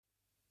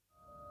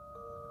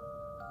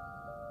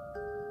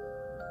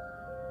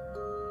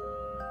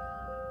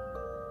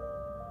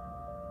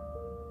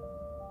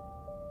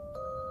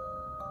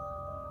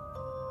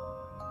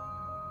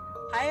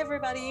Hi,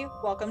 everybody.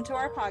 Welcome to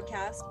our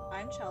podcast.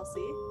 I'm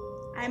Chelsea.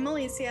 I'm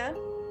Alicia.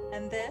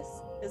 And this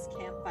is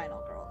Camp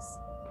Vinyl Girls.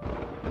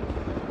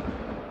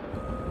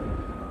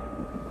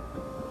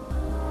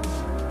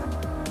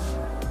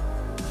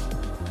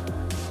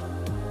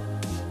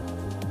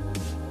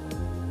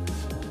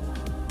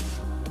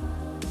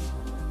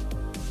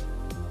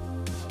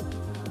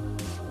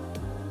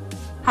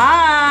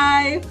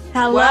 Hi.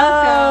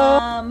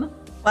 Hello.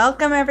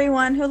 Welcome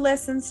everyone who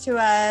listens to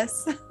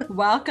us.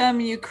 Welcome,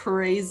 you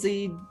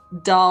crazy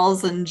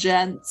dolls and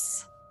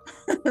gents.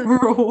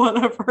 Or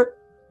whatever.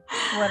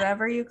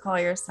 Whatever you call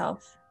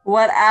yourself.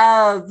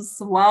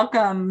 Whatevs.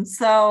 Welcome.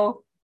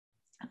 So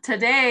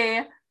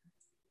today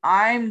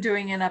I'm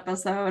doing an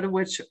episode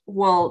which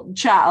we'll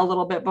chat a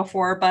little bit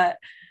before, but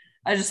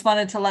I just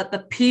wanted to let the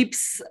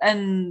peeps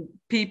and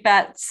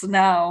peepettes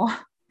know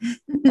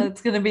that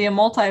it's going to be a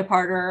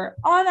multi-parter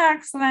on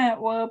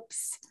accident.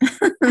 Whoops.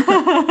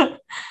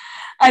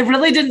 I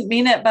really didn't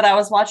mean it, but I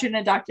was watching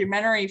a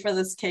documentary for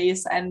this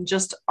case, and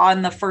just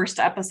on the first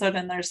episode,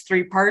 and there's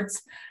 3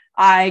 parts,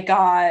 I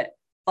got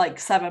like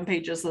 7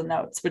 pages of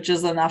notes, which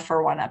is enough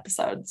for one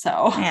episode.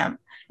 So yeah,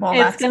 well,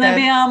 it's going to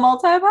be a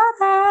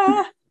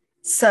multi-parter.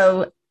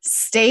 So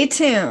stay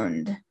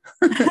tuned.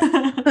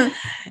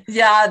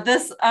 Yeah,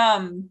 this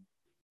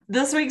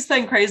week's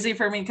been crazy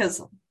for me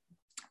because,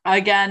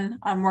 again,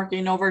 I'm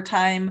working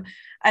overtime,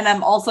 and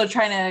I'm also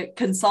trying to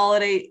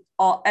consolidate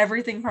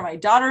everything from my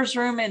daughter's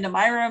room into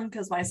my room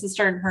because my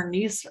sister and my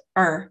niece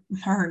are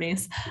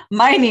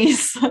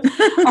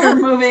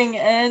moving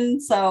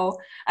in. So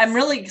I'm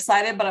really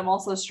excited, but I'm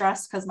also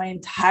stressed because my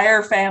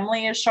entire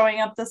family is showing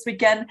up this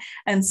weekend,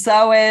 and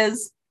so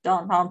is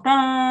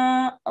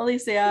Alicia.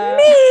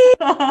 Me.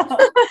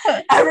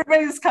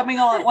 Everybody's coming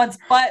all at once,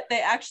 but they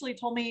actually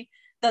told me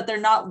that they're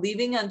not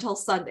leaving until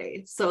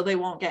Sunday, so they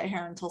won't get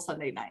here until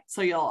Sunday night.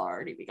 So you'll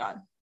already be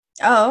gone.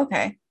 Oh,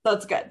 okay.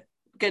 That's good.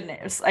 Good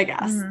news, I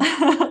guess.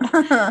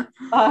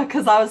 Mm-hmm.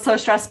 Because I was so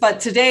stressed. But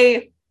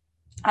today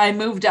I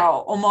moved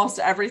out almost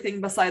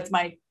everything besides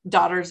my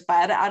daughter's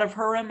bed out of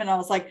her room. And I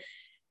was like,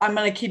 I'm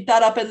going to keep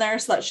that up in there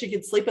so that she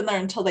could sleep in there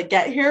until they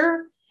get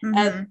here. Mm-hmm.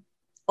 And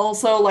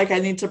also, like, I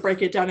need to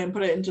break it down and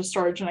put it into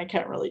storage, and I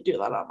can't really do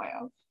that on my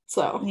own.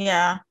 So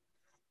yeah.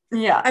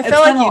 I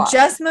feel like you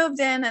just moved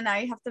in and now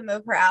you have to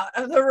move her out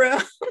of the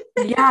room.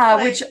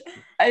 Yeah, which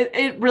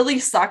it really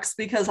sucks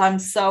because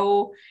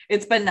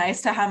it's been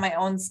nice to have my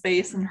own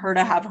space and her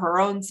to have her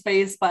own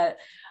space, but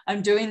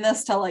I'm doing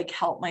this to like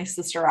help my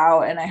sister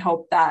out, and I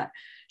hope that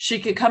she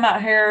could come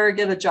out here,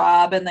 get a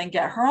job, and then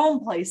get her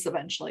own place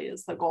eventually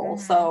is the goal.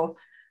 Mm-hmm. So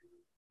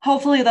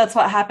hopefully that's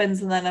what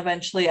happens, and then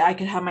eventually I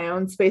could have my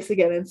own space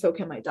again, and so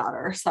can my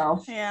daughter.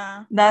 So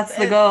yeah, that's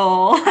the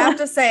goal. I have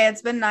to say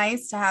it's been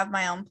nice to have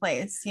my own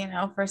place,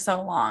 for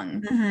so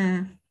long.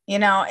 Mm-hmm.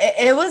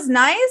 It was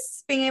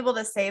nice being able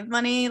to save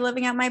money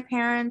living at my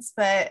parents',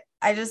 but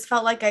I just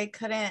felt like I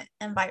couldn't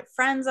invite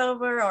friends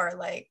over or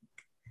like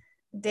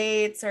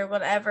dates or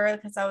whatever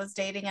because I was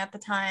dating at the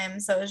time.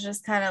 So it was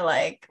just kind of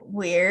like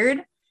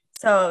weird.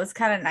 So it was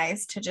kind of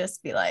nice to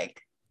just be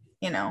like,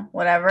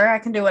 whatever, I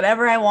can do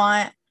whatever I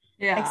want.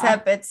 Yeah.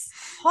 Except it's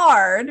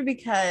hard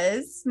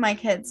because my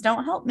kids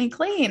don't help me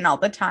clean all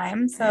the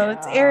time. So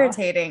it's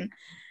irritating.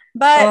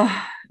 But,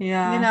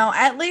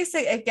 at least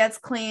it gets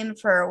clean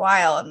for a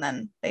while and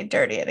then they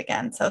dirty it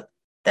again. So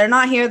they're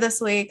not here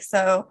this week.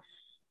 So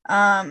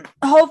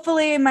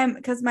hopefully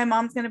because my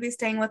mom's going to be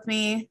staying with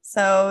me.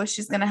 So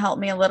she's going to help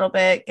me a little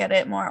bit, get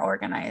it more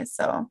organized.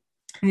 So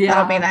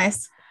that'll be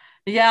nice.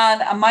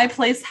 Yeah, my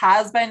place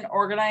has been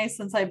organized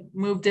since I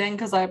moved in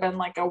because I've been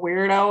like a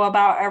weirdo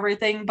about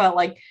everything. But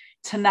like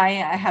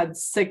tonight I had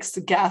 6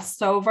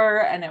 guests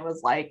over and it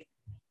was like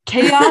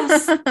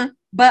chaos.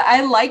 But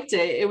I liked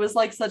it. It was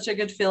like such a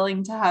good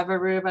feeling to have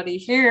everybody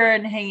here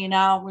and hanging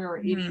out. We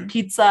were eating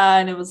pizza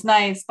and it was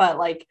nice, but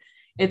like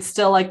it's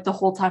still like the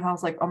whole time I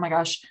was like, oh my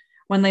gosh,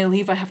 when they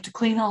leave, I have to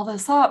clean all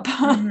this up.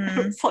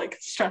 It's like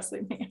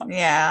stressing me out.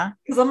 Yeah.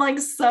 Because I'm like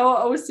so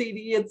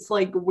OCD. It's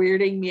like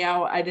weirding me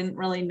out. I didn't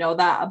really know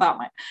that about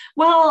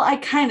I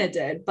kind of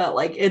did, but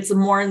like it's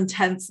more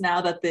intense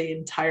now that the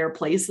entire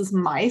place is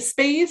my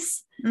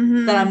space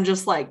that I'm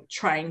just like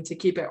trying to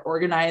keep it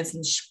organized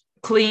and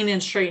clean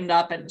and straightened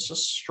up, and it's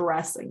just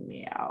stressing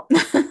me out.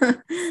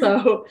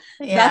 So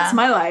that's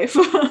my life.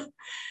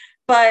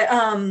 But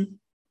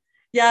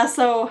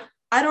so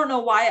I don't know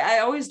why I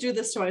always do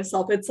this to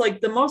myself. It's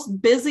like the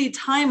most busy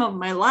time of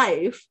my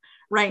life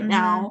right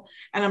now.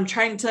 And I'm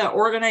trying to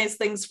organize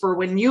things for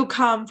when you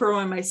come, for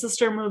when my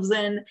sister moves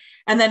in.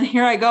 And then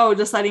here I go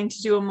deciding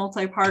to do a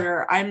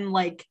multi-parter. I'm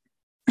like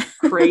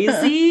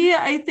crazy,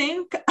 I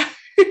think.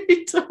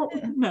 I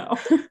don't know.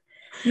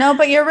 No,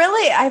 but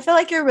I feel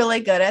like you're really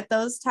good at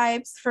those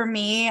types. For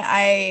me,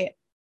 I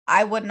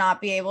would not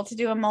be able to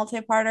do a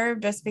multi-parter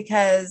just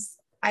because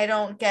I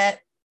don't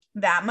get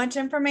that much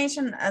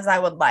information as I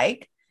would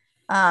like.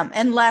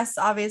 Unless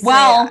obviously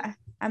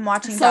I'm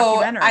watching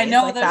documentaries. I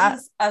know like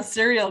there's a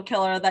serial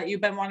killer that you've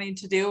been wanting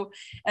to do,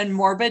 and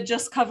Morbid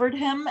just covered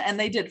him and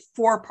they did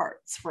 4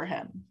 parts for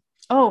him.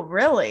 Oh,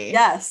 really?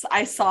 Yes,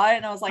 I saw it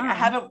and I was like, I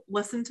haven't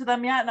listened to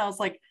them yet. And I was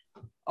like,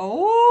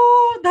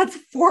 oh, that's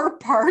 4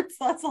 parts.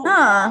 That's a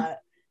lot.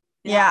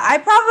 Yeah, I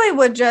probably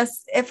would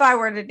just, if I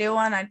were to do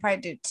one, I'd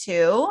probably do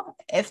 2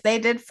 if they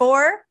did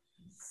 4.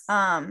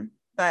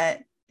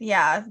 But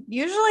yeah,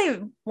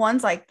 usually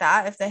ones like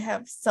that, if they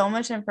have so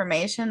much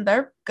information,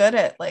 they're good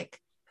at like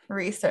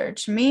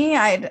research. Me,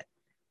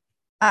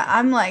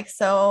 I'm like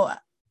so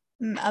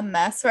a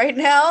mess right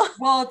now.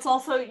 Well, it's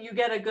also, you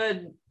get a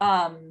good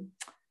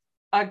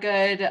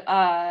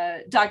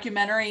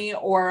documentary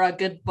or a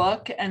good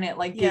book, and it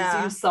like gives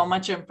you so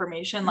much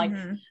information. Like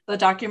the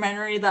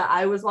documentary that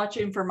I was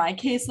watching for my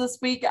case this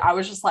week, I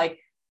was just like,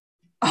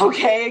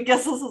 okay, I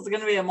guess this is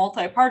going to be a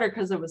multi-parter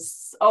because it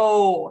was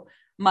so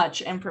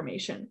much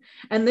information.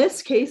 And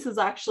this case is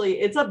actually,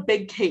 it's a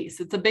big case.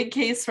 It's a big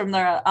case from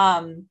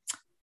the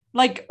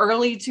like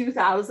early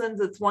 2000s.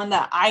 It's one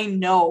that I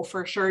know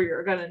for sure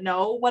you're going to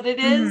know what it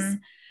is.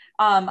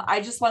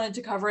 I just wanted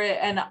to cover it,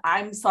 and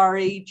I'm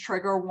sorry,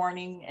 trigger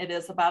warning, it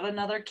is about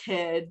another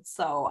kid,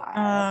 so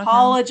I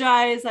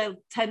apologize. I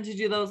tend to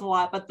do those a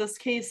lot, but this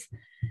case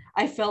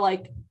I feel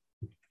like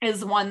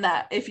is one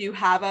that if you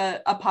have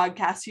a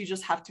podcast, you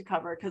just have to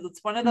cover, because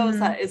it's one of those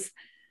that is,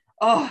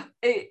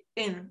 it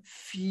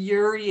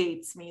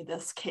infuriates me,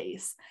 this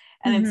case.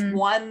 And it's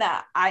one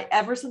that I,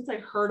 ever since I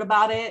heard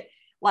about it,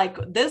 like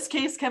this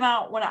case came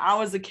out when I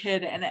was a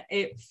kid, and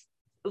it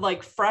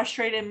like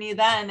frustrated me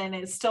then, and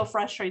it still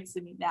frustrates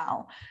me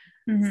now.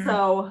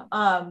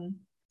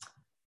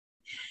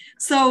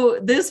 So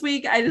this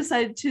week I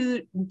decided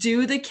to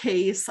do the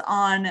case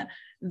on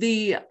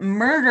the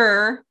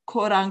murder,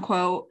 quote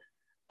unquote,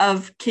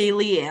 of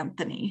Caylee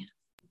Anthony.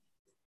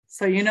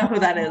 So you know who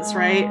that is,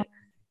 right?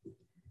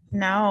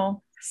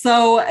 No.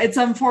 So it's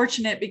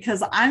unfortunate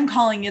because I'm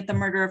calling it the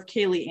murder of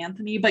Caylee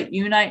Anthony, but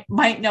you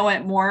might know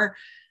it more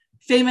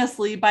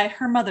famously by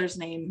her mother's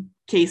name,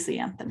 Casey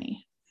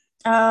Anthony.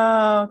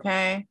 Oh,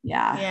 okay.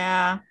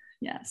 Yeah.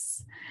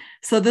 Yes.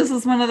 So this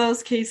is one of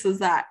those cases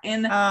that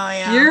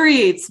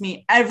infuriates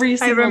me every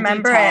single detail. I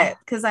remember it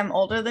because I'm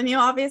older than you,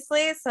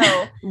 obviously.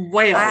 So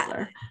way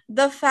older.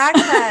 The fact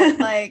that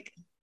like,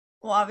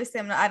 well, obviously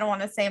I don't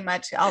want to say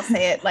much. I'll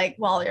say it like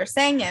while you're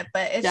saying it,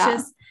 but it's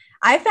just,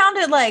 I found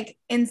it like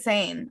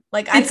insane.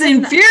 Like it's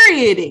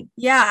infuriating.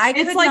 Yeah.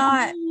 It's like,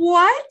 not,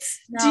 what?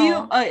 No. Do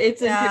you,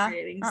 it's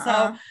infuriating.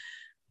 So,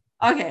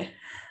 okay.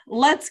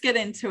 Let's get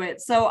into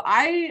it. So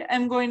I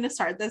am going to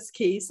start this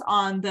case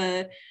on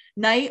the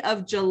night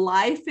of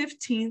July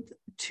 15th,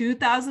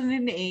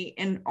 2008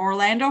 in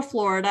Orlando,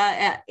 Florida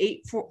at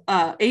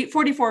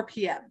 8:44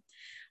 p.m.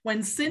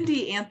 when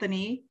Cindy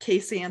Anthony,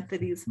 Casey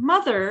Anthony's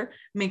mother,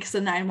 makes a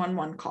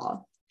 911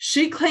 call.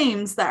 She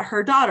claims that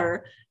her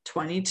daughter,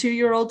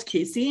 22-year-old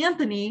Casey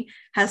Anthony,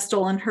 has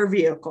stolen her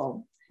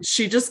vehicle.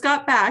 She just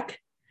got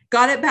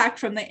it back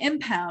from the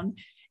impound,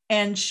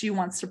 and she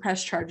wants to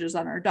press charges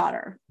on her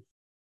daughter.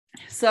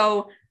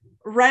 So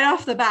right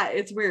off the bat,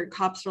 it's weird.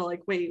 Cops are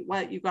like, wait,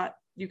 what? You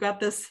got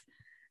this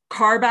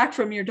car back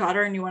from your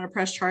daughter and you want to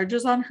press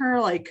charges on her?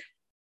 Like,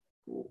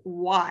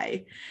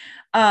 why?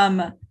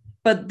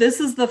 But this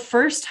is the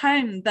first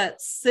time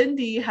that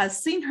Cindy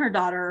has seen her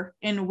daughter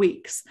in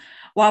weeks.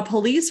 While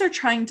police are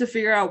trying to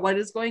figure out what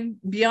is going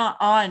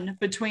on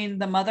between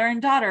the mother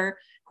and daughter,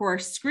 who are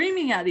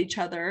screaming at each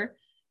other,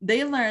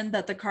 they learned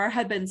that the car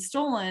had been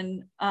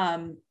stolen,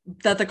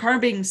 that the car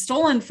being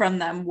stolen from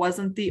them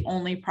wasn't the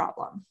only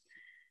problem.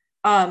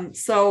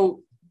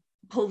 So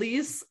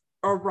police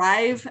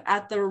arrive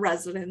at the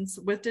residence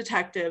with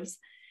detectives.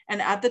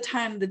 And at the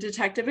time, the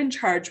detective in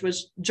charge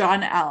was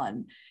John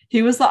Allen.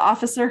 He was the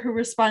officer who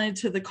responded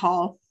to the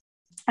call.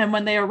 And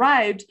when they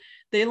arrived,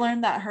 they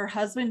learned that her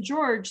husband,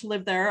 George,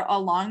 lived there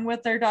along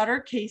with their daughter,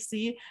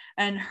 Casey,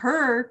 and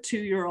her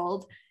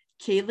 2-year-old,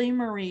 Caylee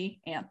Marie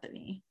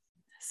Anthony.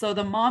 So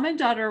the mom and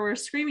daughter were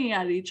screaming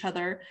at each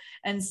other,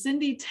 and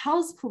Cindy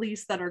tells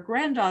police that her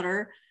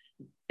granddaughter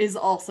is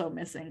also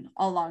missing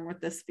along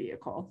with this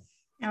vehicle.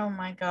 Oh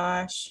my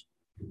gosh.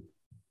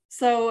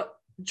 So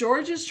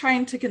George is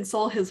trying to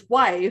console his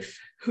wife,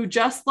 who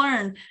just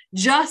learned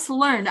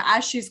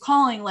as she's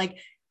calling, like,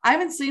 I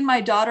haven't seen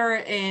my daughter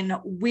in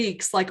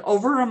weeks, like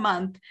over a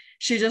month.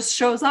 She just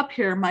shows up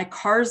here. My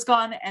car's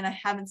gone, and I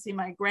haven't seen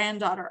my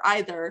granddaughter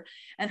either.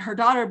 And her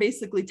daughter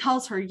basically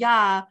tells her,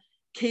 yeah,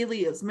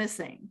 Caylee is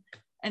missing.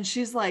 And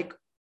she's like,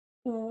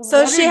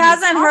 so she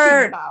hasn't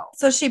heard about?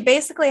 So she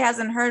basically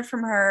hasn't heard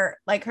from her,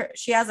 like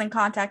she hasn't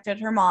contacted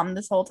her mom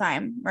this whole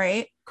time,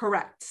 right?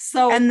 Correct.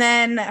 So, and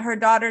then her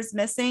daughter's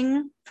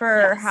missing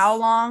for how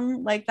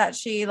long? Like that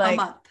she like a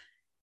month.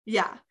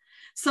 Yeah.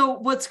 So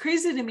what's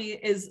crazy to me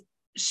is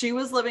she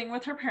was living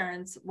with her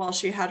parents while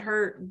she had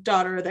her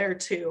daughter there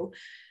too.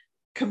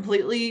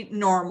 Completely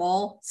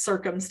normal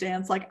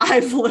circumstance. Like,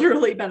 I've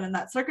literally been in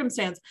that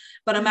circumstance,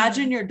 but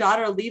imagine your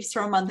daughter leaves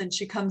for a month and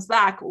she comes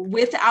back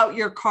without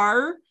your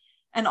car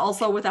and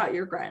also without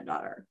your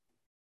granddaughter.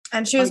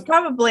 And she was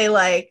probably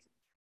like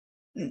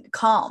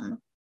calm.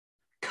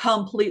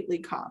 Completely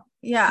calm.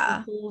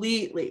 Yeah.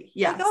 Completely.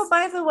 Yes. Like, oh,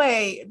 by the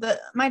way,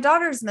 my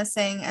daughter's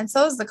missing and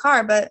so is the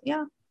car, but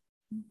yeah.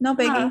 No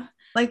biggie.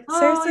 Like, oh,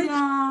 seriously?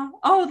 Yeah.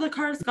 Oh, the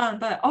car's gone,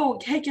 but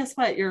hey, guess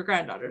what? Your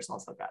granddaughter's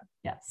also gone.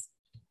 Yes.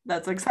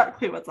 That's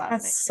exactly what's happening.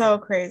 That's so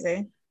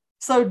crazy.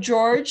 So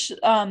George,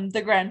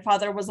 the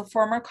grandfather, was a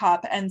former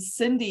cop, and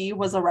Cindy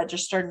was a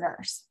registered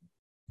nurse.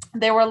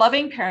 They were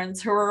loving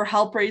parents who were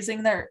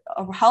helping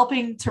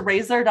to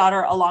raise their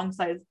daughter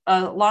alongside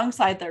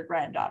their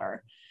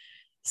granddaughter.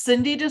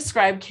 Cindy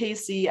described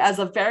Casey as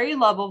a very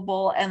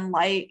lovable and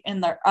light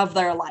of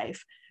their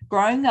life.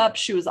 Growing up,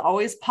 she was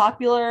always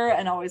popular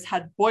and always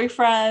had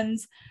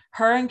boyfriends.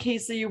 Her and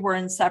Casey were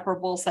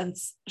inseparable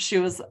since she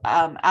was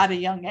at a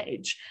young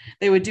age.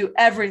 They would do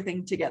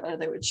everything together.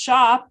 They would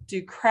shop,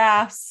 do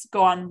crafts,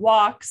 go on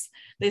walks.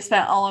 They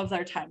spent all of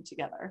their time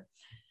together.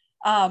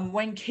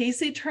 When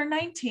Casey turned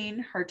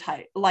 19, her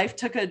life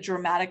took a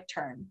dramatic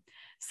turn.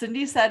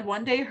 Cindy said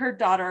one day her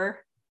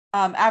daughter,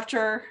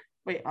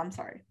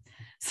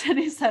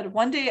 Cindy said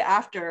one day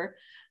after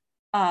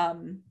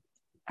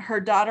her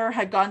daughter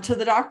had gone to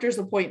the doctor's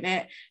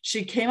appointment,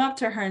 she came up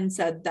to her and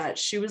said that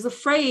she was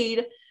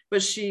afraid,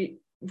 but she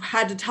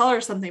had to tell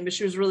her something, but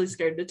she was really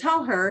scared to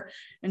tell her.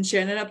 And she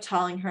ended up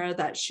telling her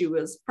that she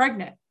was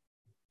pregnant.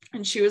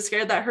 And she was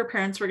scared that her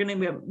parents were going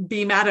to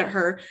be mad at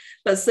her.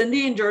 But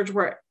Cindy and George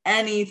were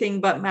anything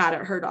but mad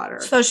at her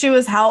daughter. So she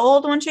was how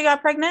old when she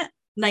got pregnant?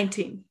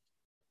 19.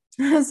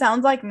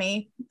 Sounds like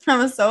me. I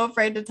was so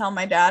afraid to tell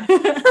my dad.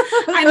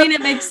 I mean,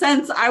 it makes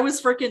sense. I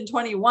was freaking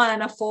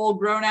 21, a full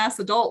grown ass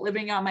adult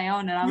living on my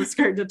own, and I was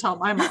scared to tell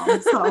my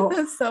mom. So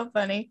that's so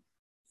funny.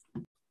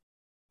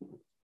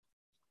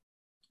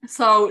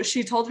 So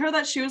she told her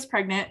that she was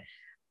pregnant,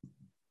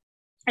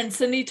 and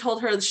Cindy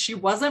told her that she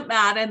wasn't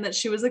mad and that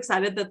she was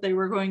excited that they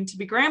were going to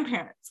be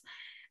grandparents.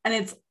 And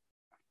it's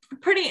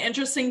pretty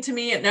interesting to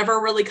me. It never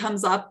really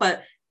comes up,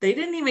 but they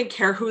didn't even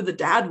care who the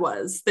dad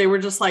was. They were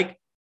just like,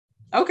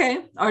 okay,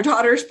 our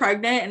daughter's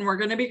pregnant and we're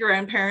going to be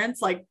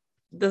grandparents. Like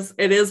this,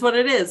 it is what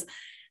it is.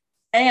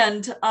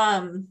 And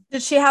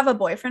did she have a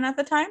boyfriend at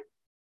the time?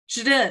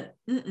 She didn't.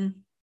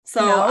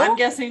 So no? I'm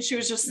guessing she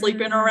was just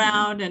sleeping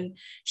around and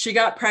she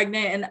got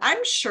pregnant. And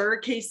I'm sure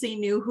Casey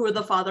knew who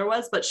the father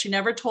was, but she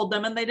never told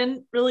them and they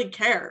didn't really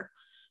care,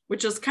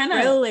 which is kind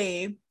of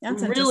really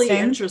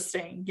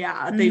interesting.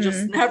 Yeah. They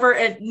just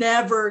it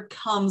never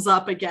comes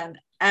up again,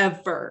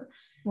 ever.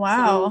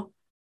 Wow. So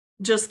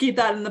just keep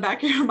that in the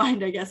back of your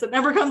mind, I guess. It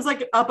never comes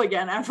up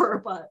again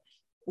ever, but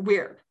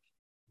weird.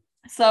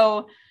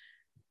 So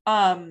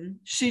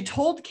Cindy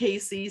told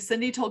Casey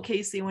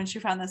when she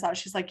found this out,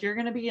 she's like, you're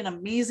going to be an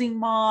amazing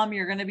mom.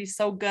 You're going to be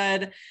so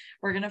good.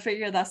 We're going to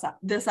figure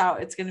this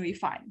out. It's going to be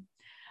fine.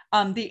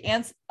 Like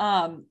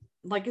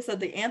I said,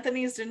 the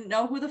Anthonys didn't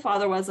know who the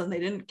father was and they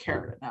didn't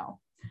care to know.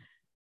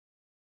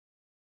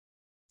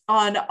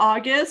 On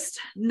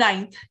August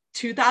 9th,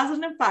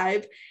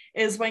 2005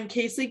 is when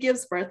Casey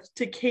gives birth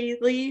to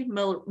Kaylee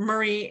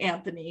Marie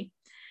Anthony.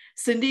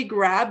 Cindy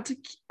grabbed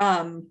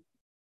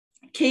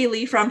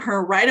Kaylee from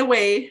her right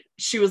away.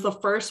 She was the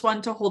first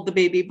one to hold the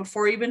baby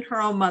before even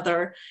her own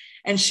mother.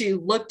 And she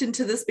looked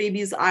into this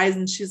baby's eyes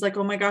and she's like,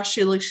 oh my gosh,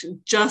 she looks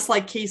just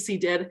like Casey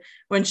did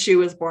when she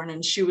was born.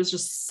 And she was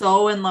just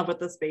so in love with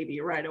this baby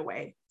right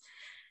away.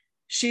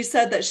 She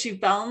said that she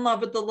fell in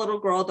love with the little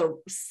girl the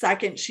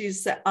second she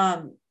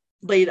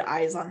laid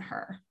eyes on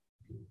her.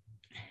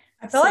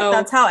 I feel like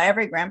that's how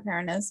every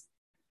grandparent is.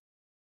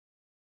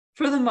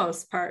 For the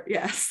most part,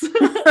 yes. For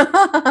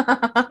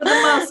the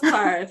most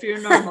part, if you're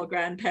a normal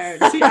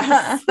grandparent,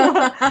 yes.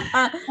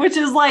 Which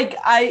is like,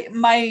 I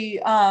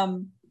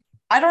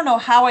don't know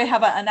how I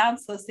haven't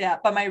announced this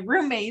yet, but my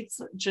roommates,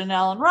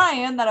 Janelle and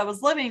Ryan, that I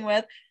was living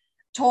with,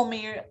 told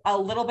me a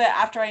little bit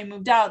after I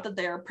moved out that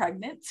they're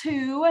pregnant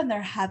too, and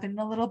they're having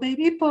a little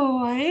baby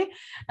boy.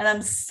 And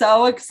I'm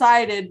so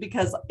excited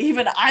because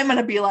even I'm going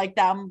to be like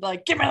them,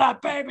 like, give me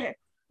that baby.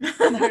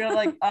 And they're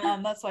like,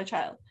 that's my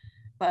child.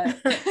 But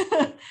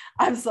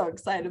I'm so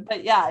excited.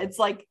 But yeah, it's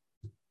like,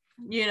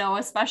 you know,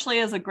 especially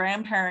as a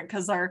grandparent,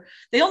 because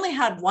they only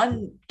had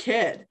one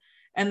kid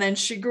and then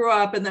she grew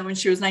up. And then when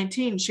she was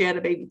 19, she had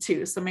a baby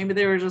too. So maybe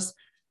they were just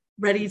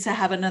ready to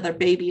have another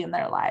baby in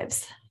their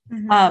lives.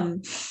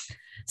 Mm-hmm.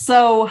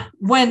 So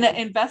when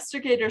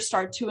investigators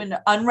start to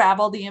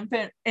unravel the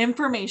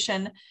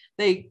information,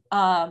 they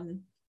call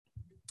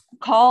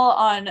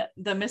on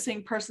the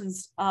missing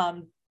persons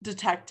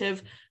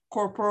detective,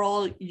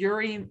 Corporal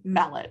Yuri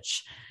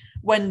Melich.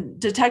 When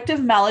Detective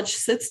Melich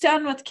sits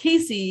down with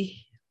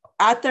Casey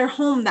at their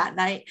home that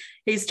night,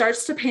 he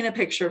starts to paint a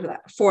picture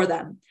for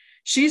them.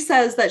 She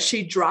says that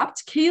she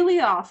dropped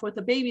Kaylee off with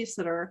a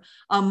babysitter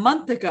a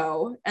month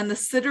ago, and the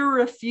sitter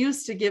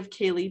refused to give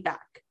Kaylee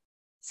back.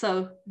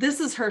 So this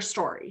is her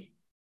story.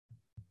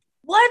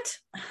 What?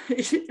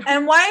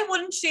 And why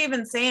wouldn't she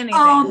even say anything?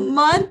 A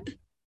month?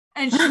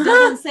 And she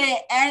doesn't say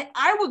it. And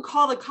I would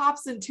call the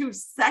cops in 2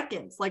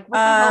 seconds. Like, what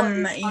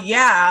the hell?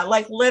 Yeah,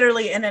 like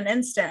literally in an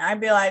instant.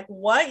 I'd be like,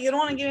 what? You don't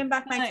want to give me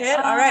back my kid?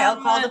 All right,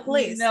 I'll call the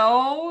police.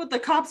 No, the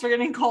cops are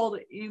getting called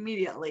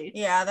immediately.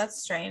 Yeah,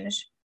 that's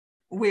strange.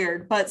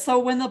 Weird. But so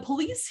when the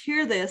police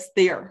hear this,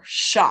 they are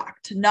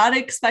shocked, not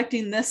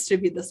expecting this to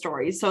be the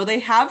story. So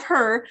they have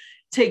her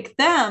take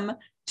them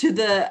to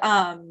the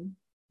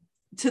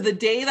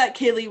day that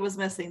Kaylee was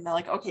missing. They're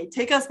like, okay,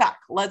 take us back.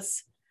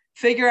 Let's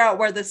figure out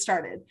where this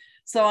started.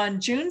 So on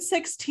June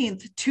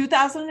 16th,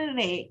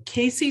 2008,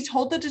 Casey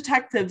told the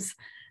detectives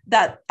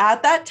that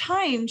at that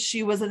time,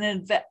 she was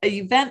an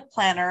event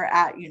planner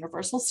at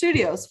Universal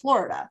Studios,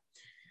 Florida.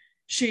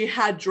 She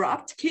had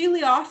dropped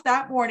Kaylee off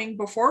that morning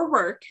before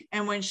work,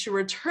 and when she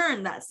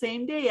returned that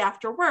same day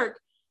after work,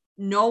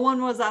 no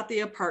one was at the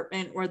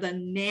apartment where the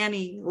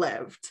nanny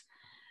lived.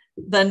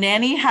 The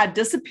nanny had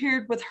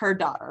disappeared with her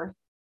daughter.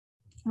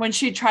 When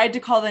she tried to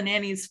call the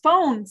nanny's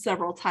phone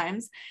several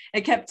times,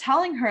 it kept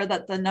telling her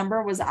that the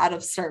number was out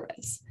of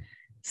service.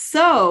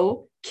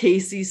 So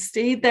Casey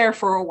stayed there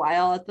for a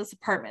while at this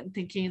apartment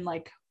thinking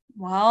like,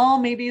 well,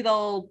 maybe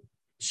they'll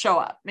show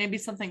up. Maybe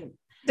something.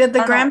 Did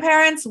the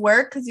grandparents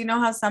work? Because you know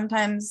how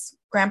sometimes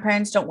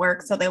grandparents don't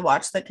work, so they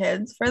watch the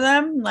kids for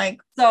them.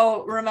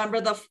 So remember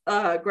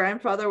the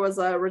grandfather was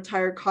a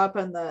retired cop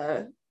and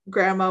the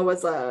grandma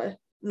was a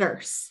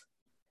nurse.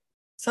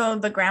 So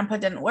the grandpa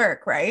didn't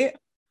work, right?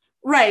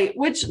 Right.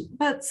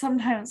 But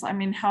sometimes, I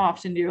mean, how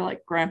often do you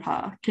like,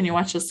 Grandpa, can you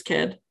watch this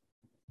kid?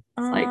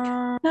 It's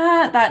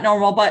not that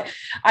normal, but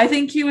I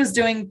think he was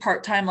doing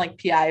part-time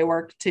like PI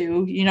work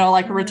too,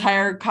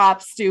 retired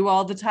cops do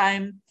all the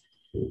time.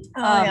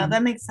 Yeah,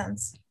 that makes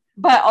sense.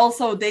 But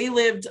also they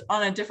lived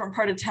on a different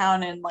part of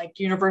town and like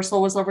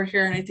Universal was over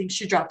here. And I think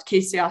she dropped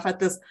Casey off at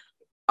this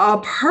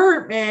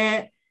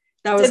apartment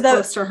that was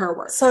close to her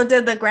work. So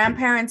did the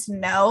grandparents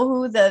know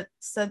who the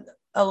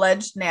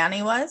alleged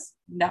nanny was?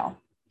 No.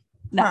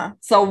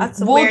 So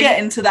we'll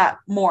get into that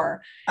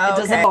more. Oh, it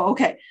doesn't.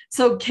 Okay.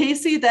 So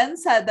Casey then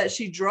said that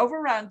she drove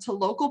around to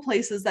local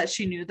places that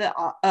she knew that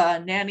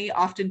nanny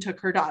often took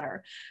her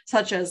daughter,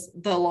 such as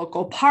the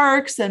local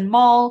parks and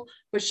mall,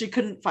 but she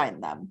couldn't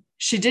find them.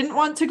 She didn't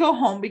want to go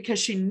home because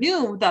she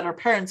knew that her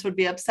parents would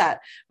be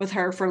upset with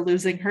her for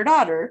losing her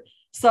daughter.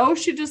 So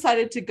she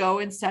decided to go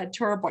instead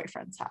to her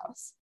boyfriend's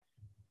house.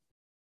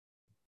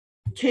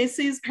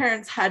 Casey's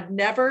parents had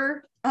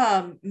never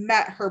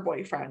met her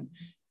boyfriend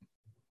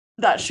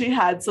that she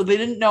had, so they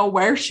didn't know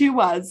where she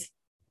was.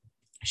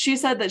 She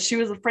said that she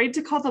was afraid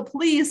to call the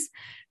police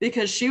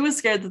because she was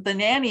scared that the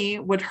nanny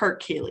would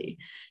hurt Kaylee.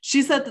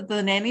 She said that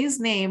the nanny's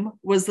name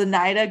was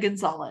Zenaida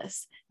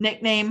Gonzalez,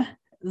 nickname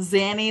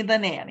Zanny the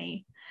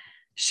Nanny.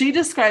 She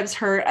describes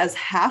her as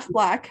half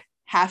Black,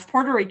 half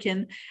Puerto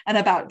Rican, and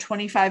about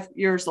 25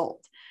 years old.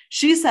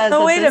 She says,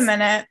 so wait a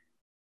minute.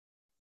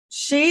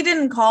 She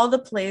didn't call the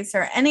police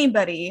or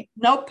anybody.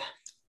 Nope.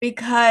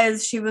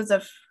 Because she was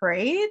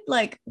afraid?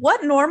 Like,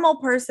 what normal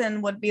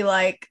person would be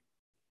like,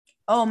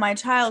 oh, my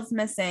child's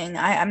missing,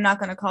 I'm not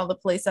going to call the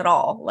police at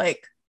all?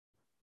 Like,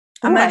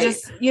 I'm going to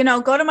just,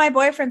 go to my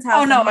boyfriend's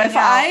house. Oh, no. If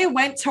I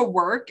went to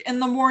work in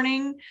the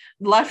morning,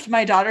 left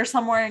my daughter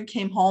somewhere and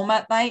came home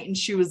at night and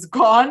she was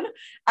gone,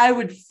 I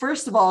would,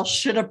 first of all,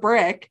 shit a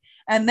brick.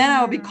 And then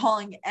I would be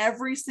calling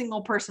every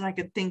single person I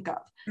could think of.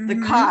 The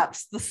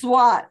cops, the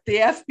SWAT, the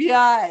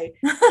FBI,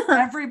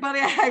 everybody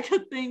I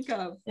could think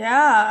of.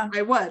 Yeah.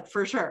 I would,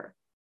 for sure.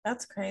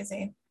 That's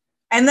crazy.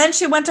 And then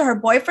she went to her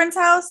boyfriend's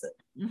house?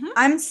 Mm-hmm.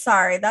 I'm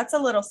sorry. That's a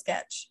little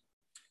sketch.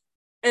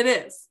 It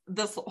is.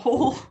 This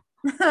whole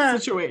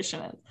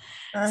situation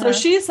is. So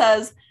she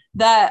says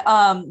that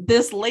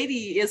this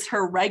lady is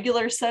her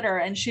regular sitter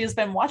and she has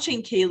been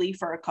watching Kaylee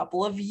for a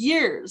couple of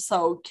years.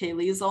 So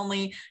Kaylee is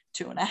only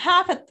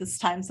 2.5 at this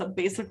time. So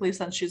basically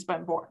since she's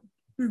been born.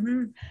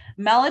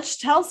 Melich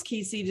tells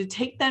Casey to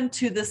take them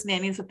to this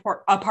nanny's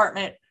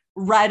apartment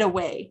right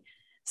away.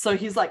 So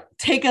he's like,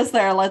 take us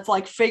there. Let's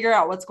like figure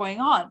out what's going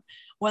on.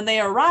 When they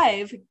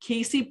arrive,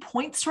 Casey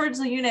points towards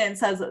the unit and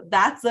says,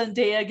 that's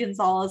Zenaida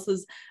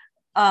Gonzalez's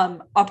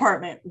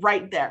apartment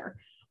right there.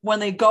 When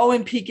they go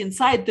and peek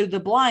inside through the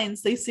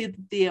blinds, they see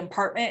that the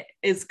apartment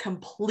is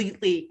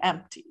completely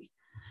empty.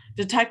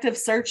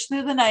 Detectives search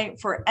through the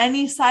night for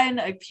any sign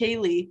of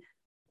Kaylee.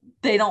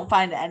 They don't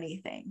find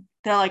anything.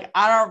 They're like,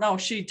 I don't know.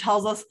 She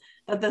tells us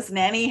that this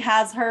nanny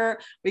has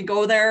her. We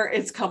go there.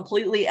 It's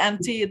completely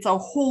empty. It's a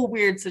whole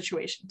weird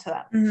situation to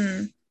them.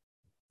 Mm-hmm.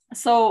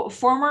 So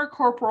former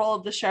corporal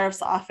of the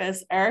sheriff's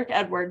office, Eric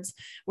Edwards,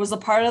 was a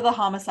part of the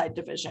homicide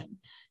division.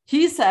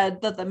 He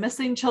said that the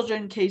missing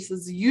children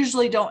cases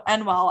usually don't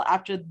end well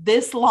after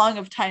this long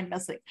of time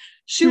missing.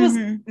 She was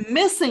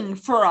missing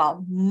for a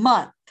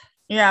month.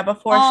 Yeah,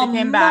 before she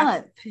came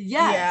back.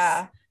 Yes.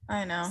 Yeah,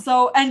 I know.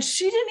 So, and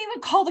she didn't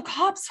even call the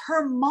cops.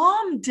 Her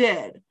mom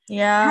did.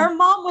 Yeah. Her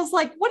mom was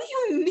like, what do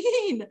you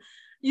mean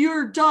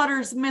your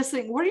daughter's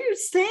missing? What are you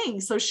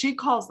saying? So she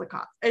calls the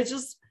cops. It's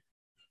just,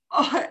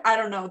 I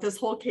don't know, this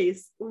whole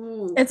case.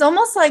 Ooh. It's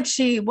almost like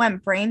she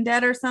went brain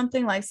dead or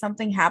something, like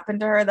something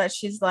happened to her that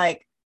she's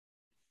like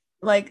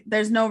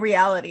there's no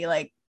reality.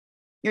 Like,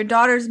 your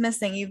daughter's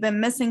missing. You've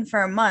been missing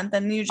for a month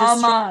and you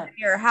just showed in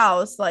your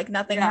house like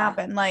nothing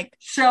happened. Like,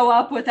 show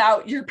up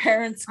without your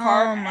parents'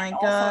 car. Oh my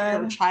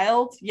God. Your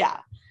child. Yeah.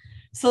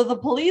 So the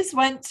police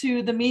went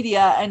to the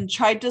media and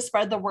tried to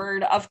spread the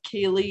word of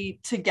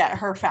Kaylee to get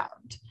her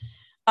found.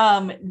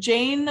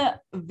 Jane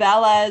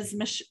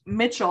Velez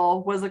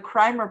Mitchell was a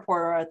crime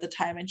reporter at the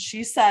time, and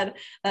she said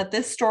that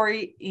this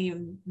story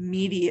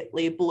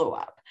immediately blew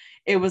up.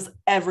 It was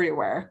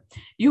everywhere.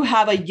 You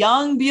have a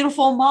young,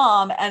 beautiful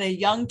mom and a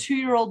young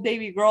 2-year-old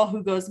baby girl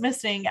who goes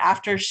missing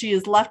after she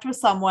is left with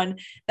someone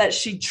that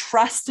she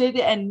trusted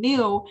and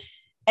knew,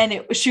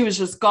 and she was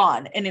just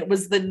gone. And it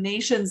was the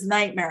nation's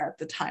nightmare at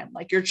the time.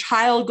 Like, your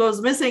child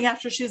goes missing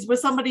after she's with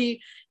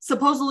somebody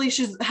supposedly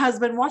has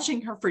been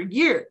watching her for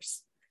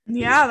years.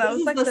 Yeah, that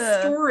was like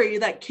the story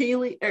that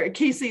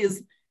Casey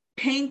is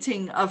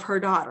painting of her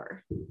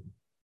daughter.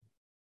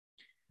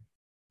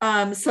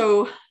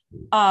 So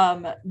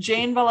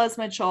Jane Velez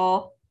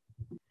Mitchell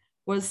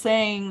was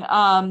saying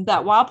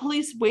that while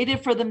police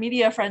waited for the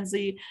media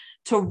frenzy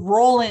to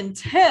roll in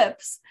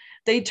tips,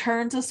 they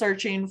turned to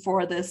searching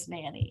for this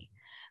nanny.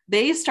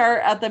 They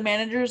start at the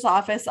manager's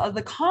office of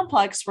the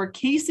complex where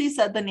Casey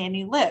said the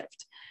nanny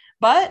lived,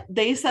 but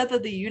they said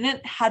that the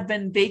unit had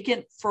been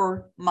vacant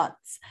for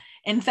months.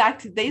 In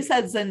fact, they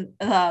said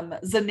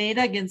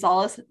Zenaida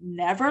Gonzalez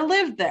never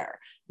lived there.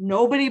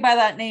 Nobody by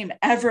that name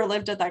ever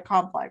lived at that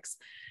complex.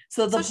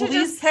 So the police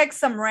just pick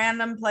some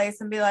random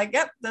place and be like,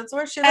 yep, that's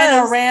where she lives.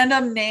 And a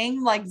random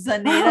name like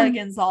Zenaida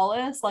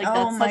Gonzalez. Like,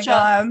 that's such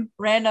a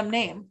random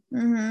name.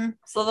 Mm-hmm.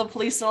 So the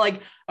police are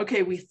like,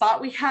 okay, we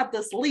thought we had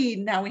this lead.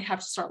 Now we have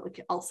to start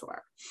looking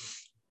elsewhere.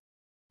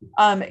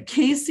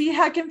 Casey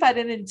had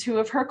confided in 2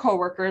 of her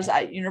coworkers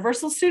at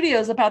Universal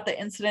Studios about the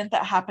incident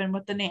that happened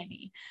with the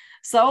nanny.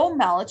 So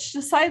Malich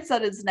decides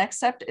that his next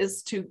step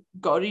is to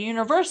go to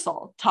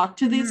Universal, talk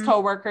to these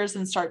coworkers,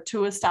 and start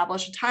to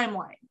establish a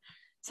timeline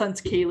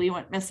since Kaylee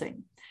went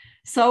missing.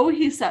 So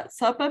he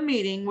sets up a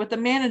meeting with the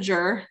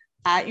manager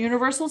at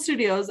Universal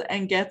Studios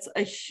and gets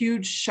a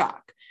huge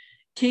shock.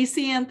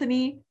 Casey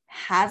Anthony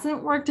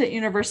hasn't worked at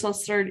Universal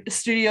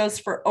Studios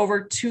for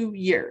over 2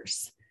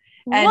 years.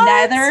 What? And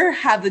neither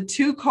have the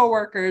 2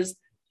 coworkers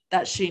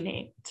that she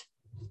named.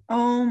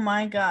 Oh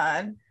my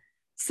God.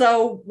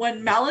 So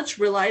when Malich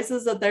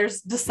realizes that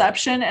there's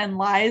deception and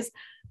lies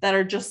that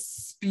are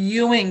just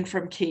spewing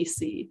from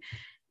Casey,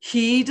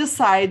 he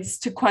decides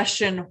to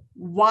question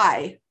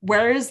why.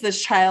 Where is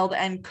this child?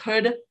 And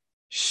could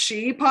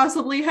she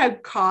possibly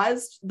have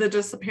caused the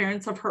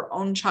disappearance of her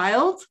own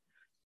child?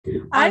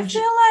 I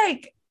feel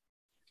like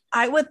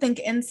I would think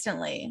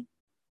instantly,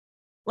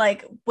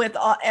 like with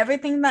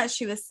everything that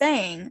she was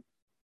saying,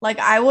 like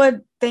I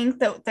would think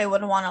that they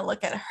would want to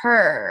look at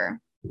her.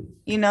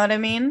 You know what I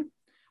mean?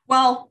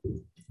 Well,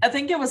 I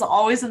think it was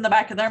always in the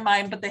back of their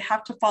mind, but they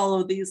have to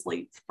follow these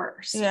leads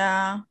first.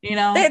 Yeah. You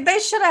know, they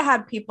should have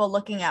had people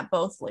looking at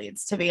both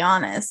leads, to be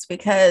honest,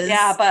 because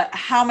yeah, but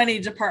how many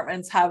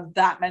departments have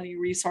that many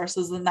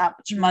resources and that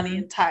much money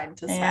and time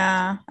to spend?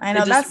 Yeah, I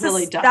know. That's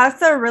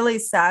the really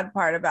sad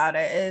part about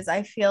it is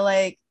I feel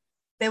like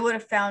they would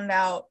have found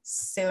out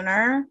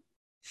sooner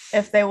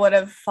if they would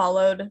have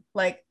followed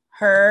like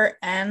her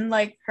and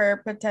like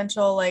her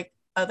potential like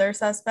other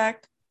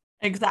suspect.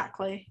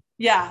 Exactly.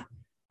 Yeah.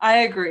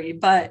 I agree,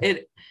 but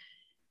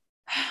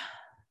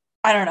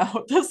I don't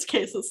know. This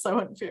case is so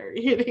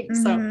infuriating.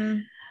 So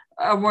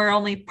we're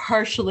only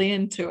partially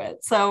into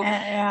it. So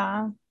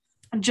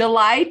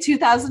July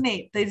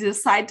 2008, they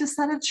decide to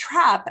set a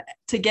trap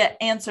to get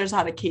answers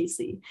out of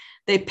Casey.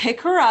 They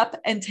pick her up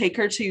and take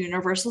her to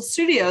Universal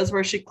Studios,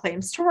 where she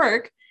claims to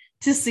work,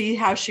 to see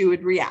how she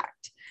would react.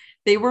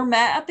 They were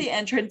met at the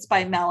entrance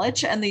by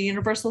Malich and the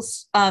Universal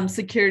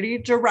security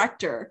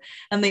director,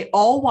 and they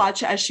all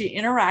watch as she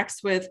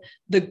interacts with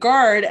the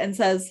guard and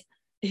says,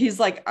 he's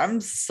like,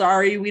 I'm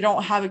sorry, we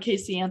don't have a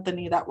Casey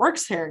Anthony that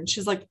works here. And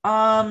she's like,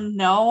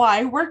 no,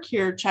 I work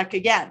here. Check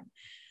again.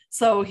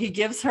 So he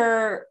gives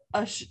her,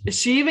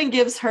 she even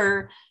gives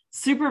her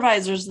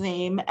supervisor's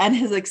name and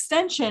his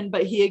extension,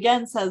 but he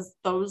again says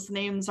those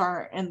names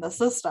aren't in the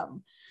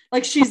system.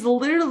 Like, she's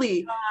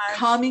literally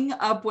coming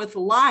up with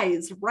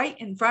lies right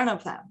in front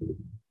of them.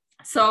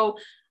 So,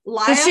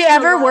 did she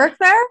ever work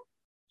there?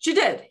 She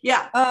did,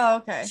 yeah. Oh,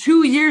 okay.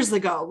 2 years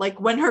ago, like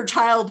when her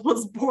child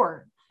was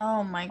born.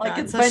 Oh my God.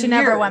 Like, so she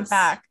never went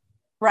back.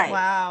 Right.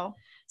 Wow.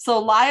 So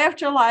lie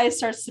after lie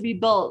starts to be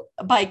built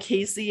by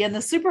Casey, and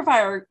the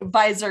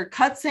supervisor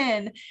cuts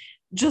in,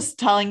 just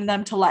telling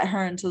them to let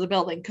her into the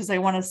building because they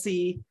want to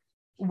see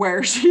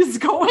where she's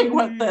going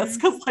with this,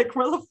 because like,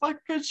 where the fuck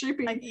could she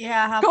be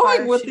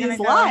going with these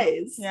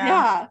lies?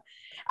 Yeah.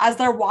 As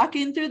they're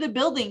walking through the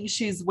building,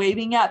 she's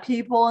waving at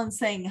people and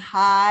saying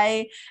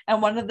hi,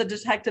 and one of the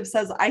detectives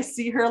says, I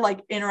see her like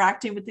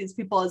interacting with these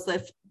people as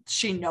if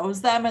she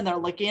knows them, and they're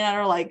looking at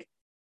her like,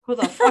 who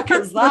the fuck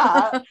is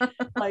that?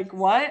 Like,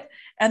 what?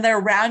 And they're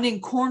rounding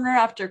corner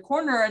after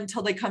corner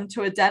until they come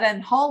to a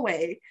dead-end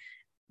hallway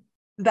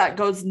that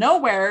goes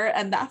nowhere,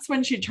 and that's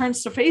when she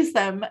turns to face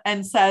them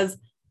and says,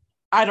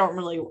 I don't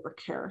really work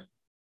here.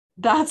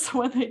 That's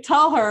when they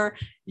tell her,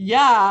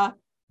 yeah,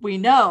 we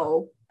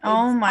know.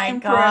 Oh my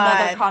God. For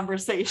another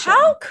conversation.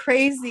 How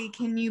crazy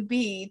can you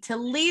be to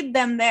lead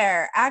them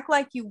there? Act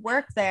like you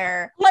work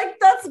there. Like,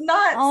 that's that's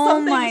not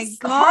something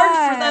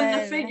hard for them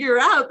to figure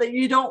out, that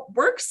you don't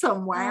work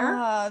somewhere.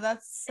 Oh,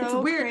 that's so it's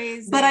weird.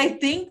 Crazy. But I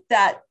think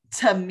that,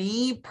 to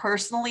me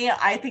personally,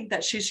 I think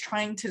that she's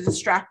trying to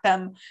distract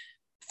them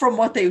from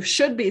what they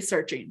should be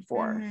searching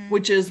for,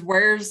 which is,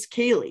 where's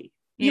Kaylee?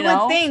 You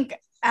would think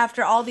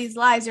after all these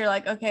lies, you're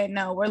like, okay,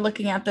 no, we're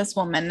looking at this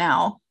woman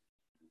now.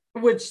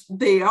 Which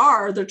they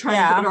are. They're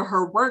trying to go to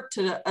her work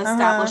to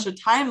establish a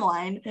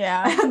timeline.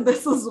 Yeah. And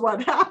this is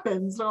what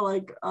happens. They're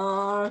like,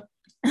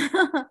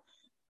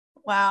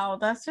 Wow,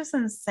 that's just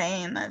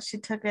insane that she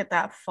took it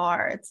that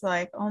far. It's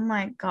like, oh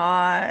my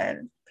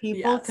God,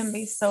 people can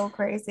be so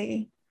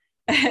crazy.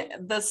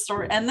 This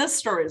story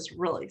is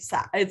really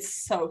sad. It's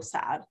so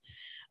sad.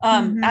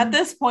 At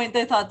this point,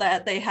 they thought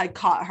that they had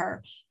caught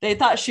her. They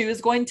thought she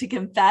was going to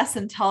confess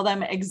and tell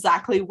them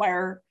exactly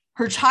where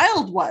her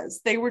child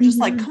was. They were just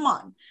like, come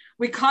on,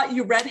 we caught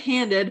you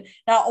red-handed.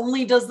 Not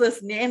only does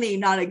this nanny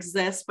not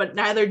exist, but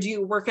neither do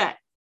you work at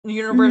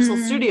Universal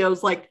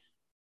Studios. Like,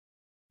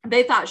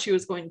 they thought she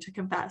was going to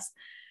confess.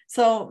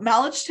 So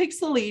Malich takes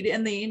the lead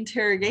in the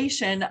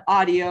interrogation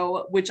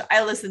audio, which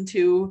I listened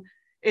to.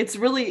 It's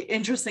really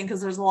interesting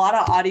because there's a lot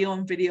of audio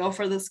and video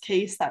for this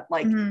case that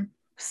like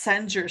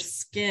sends your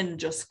skin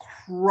just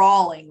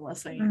crawling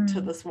listening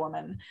to this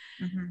woman.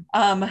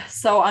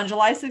 So on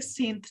July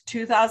 16th,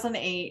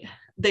 2008,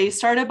 they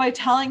started by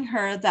telling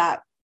her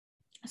that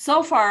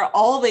so far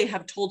all they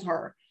have told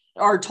her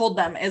or told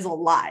them is a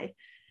lie.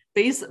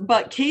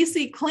 But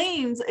Casey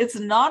claims it's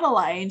not a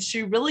lie, and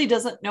she really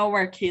doesn't know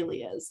where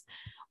Kaylee is.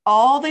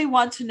 All they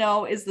want to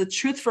know is the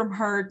truth from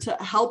her to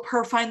help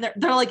her find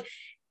they're like,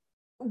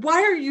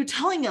 why are you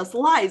telling us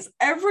lies?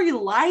 Every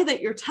lie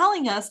that you're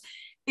telling us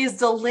is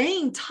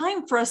delaying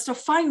time for us to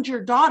find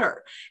your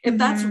daughter. If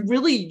that's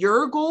really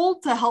your goal,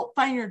 to help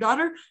find your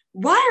daughter,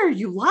 why are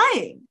you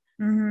lying?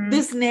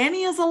 This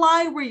nanny is a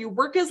lie, where you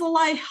work is a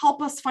lie.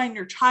 Help us find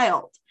your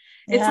child.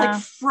 It's like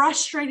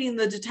frustrating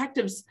the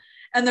detectives,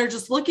 and they're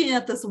just looking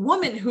at this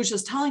woman who's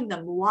just telling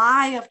them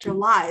lie after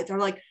lie. They're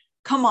like,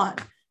 come on,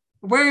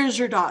 where is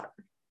your daughter?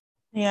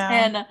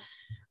 And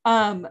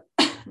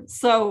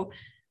so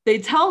they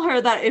tell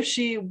her that if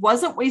she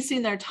wasn't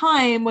wasting their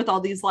time with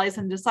all these lies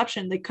and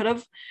deception, they could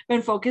have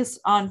been focused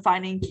on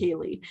finding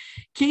Kaylee.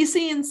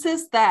 Casey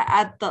insists that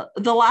at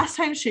the last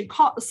time she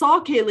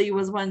saw Kaylee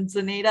was when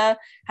Zenaida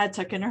had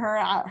taken her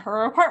at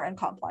her apartment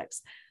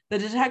complex. The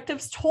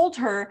detectives told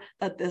her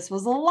that this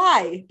was a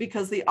lie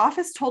because the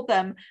office told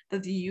them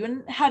that the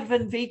unit had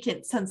been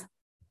vacant since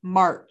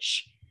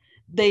March.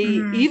 They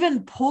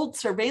even pulled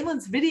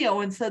surveillance video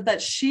and said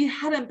that she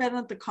hadn't been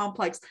at the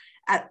complex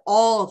at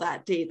all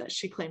that day that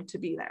she claimed to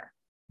be there.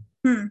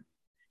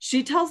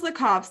 She tells the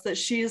cops that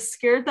she is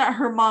scared that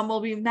her mom will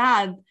be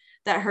mad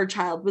that her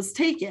child was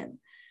taken,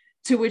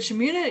 to which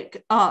Mulich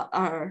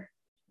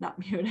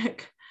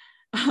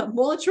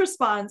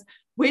responds,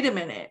 wait a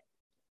minute,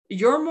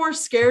 you're more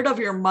scared of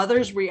your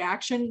mother's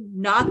reaction,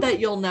 not that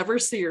you'll never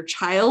see your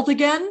child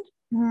again?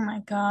 Oh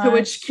my God. To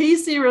which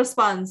Casey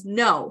responds,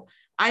 no,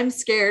 I'm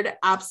scared,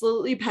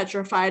 absolutely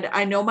petrified.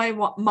 I know my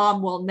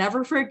mom will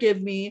never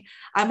forgive me.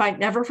 I might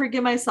never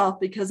forgive myself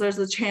because there's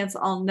a chance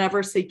I'll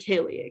never see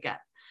Kaylee again.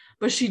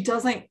 But she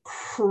doesn't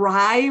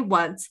cry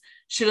once.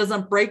 She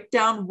doesn't break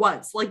down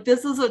once. Like,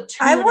 this is a 2.5-year-old.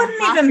 I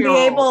wouldn't even be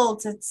able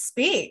to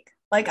speak.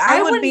 Like,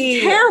 I wouldn't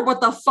care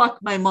what the fuck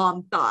my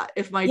mom thought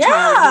if my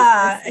child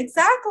was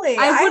exactly.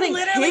 I wouldn't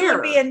literally care.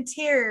 Would be in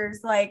tears.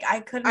 Like,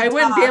 I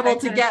wouldn't be able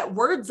to get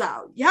words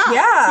out.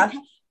 Yeah.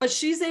 But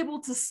she's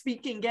able to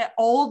speak and get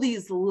all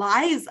these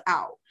lies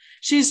out.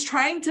 She's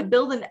trying to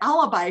build an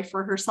alibi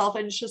for herself,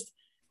 and it's just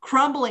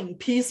crumbling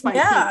piece by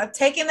piece.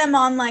 Taking them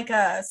on like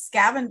a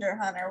scavenger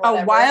hunt or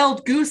whatever. A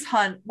wild goose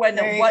hunt, when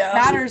what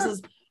matters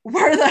is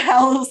where the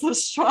hell is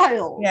this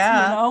child?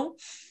 Yeah. You know?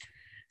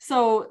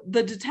 So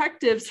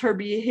her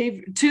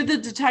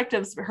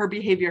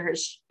behavior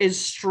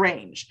is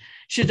strange.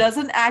 She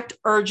doesn't act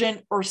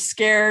urgent or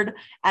scared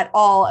at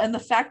all. And the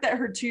fact that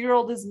her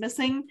 2-year-old is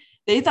missing,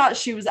 they thought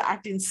she was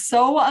acting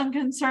so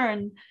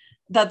unconcerned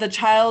that the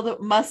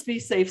child must be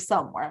safe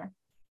somewhere.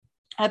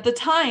 At the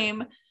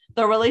time,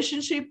 the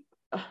relationship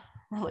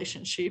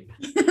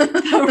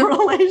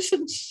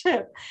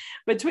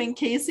between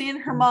Casey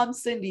and her mom,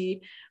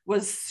 Cindy,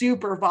 was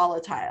super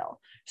volatile.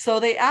 So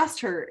they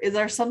asked her, is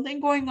there something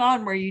going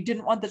on where you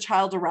didn't want the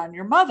child around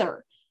your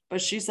mother?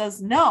 But she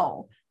says,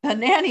 no, the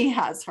nanny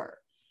has her.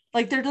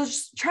 Like, they're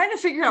just trying to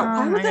figure out,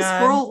 why would this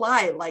girl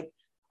lie? Like,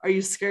 are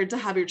you scared to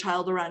have your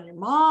child around your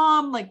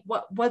mom? Like,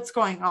 what's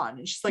going on?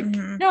 And she's like,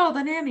 no,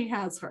 the nanny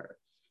has her.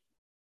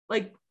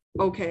 Like,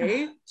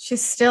 okay.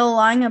 She's still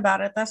lying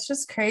about it. That's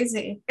just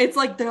crazy. It's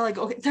like, they're like,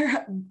 okay,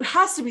 there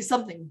has to be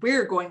something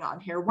weird going on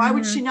here. Why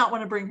would she not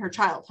want to bring her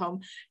child home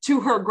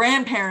to her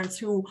grandparents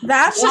who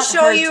that should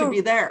show you to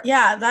be there?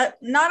 Yeah, that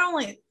not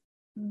only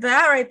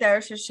that right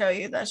there should show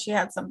you that she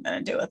had something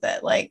to do with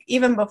it. Like,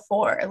 even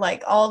before,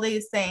 like, all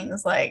these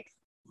things, like,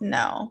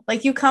 no,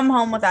 like, you come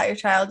home without your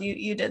child,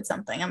 you did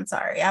something. I'm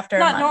sorry. After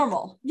not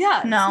normal.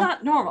 Yeah, no, it's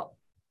not normal.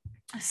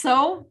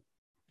 So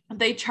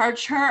they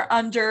charged her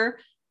under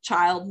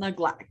child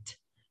neglect.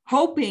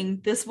 hoping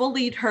this will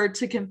lead her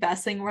to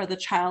confessing where the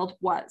child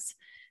was.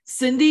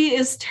 Cindy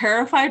is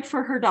terrified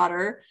for her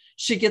daughter.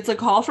 She gets a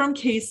call from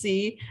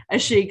Casey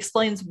as she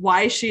explains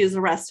why she is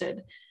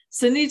arrested.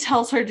 Cindy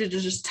tells her to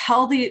just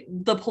tell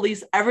the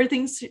police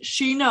everything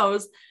she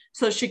knows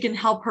so she can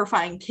help her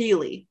find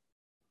Kaylee.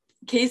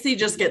 Casey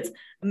just gets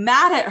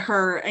mad at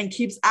her and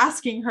keeps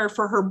asking her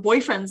for her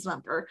boyfriend's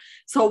number.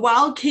 So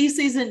while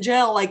Casey's in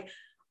jail, like,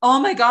 oh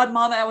my God,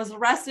 Mom, I was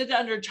arrested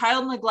under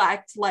child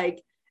neglect.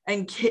 Like,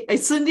 and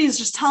Cindy's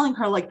just telling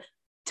her, like,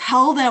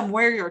 tell them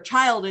where your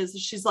child is.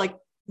 She's like,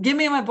 give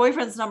me my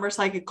boyfriend's number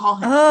so I could call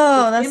him.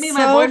 Oh, that's give me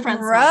my boyfriend's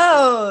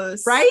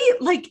gross. Number. Right?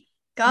 Like,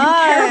 God.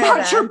 You care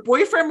about your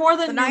boyfriend more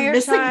than your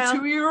missing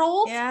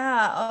 2-year-old?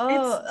 Yeah. Oh,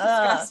 it's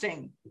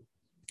disgusting.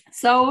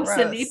 So gross.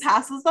 Cindy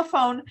passes the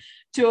phone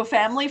to a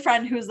family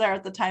friend who's there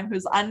at the time,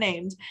 who's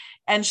unnamed.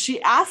 And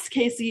she asks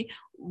Casey,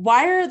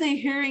 why are they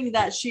hearing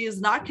that she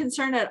is not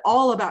concerned at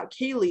all about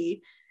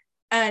Kaylee?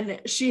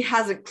 And she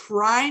hasn't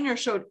cried or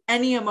showed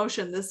any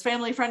emotion. This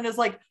family friend is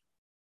like,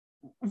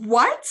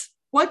 what?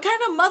 What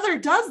kind of mother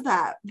does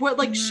that? What,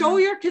 like, show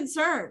your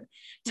concern.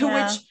 To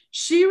which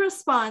Casey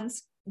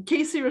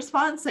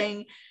responds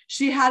saying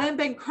she hadn't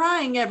been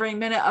crying every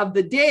minute of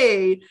the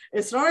day.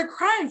 It's not a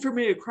crime for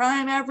me to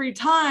cry every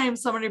time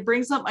somebody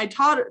brings up my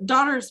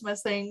daughter's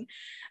missing.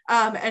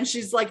 And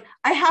she's like,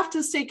 I have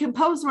to stay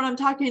composed when I'm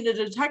talking to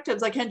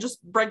detectives. I can't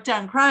just break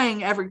down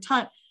crying every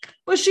time.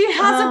 But she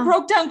hasn't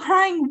broke down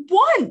crying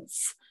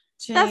once.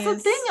 Geez. That's the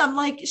thing. I'm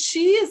like,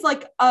 she is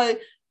like a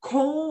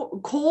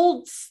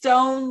cold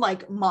stone,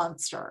 like,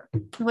 monster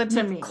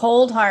to me.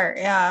 Cold heart.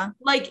 Yeah.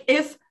 Like,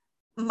 if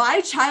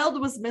my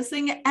child was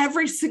missing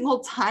every single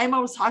time I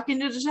was talking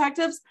to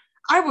detectives,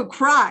 I would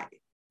cry.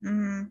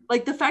 Mm-hmm.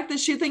 Like, the fact that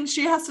she thinks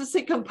she has to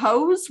stay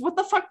composed, what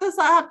the fuck does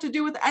that have to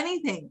do with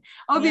anything?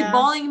 I would be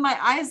bawling my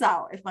eyes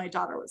out if my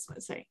daughter was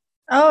missing.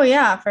 Oh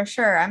yeah, for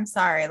sure. I'm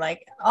sorry.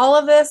 Like, all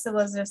of this, it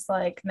was just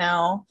like,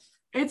 no.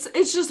 It's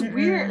just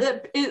weird.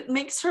 It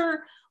makes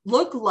her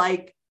look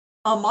like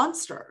a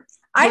monster.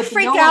 I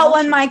freak out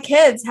when my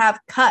kids have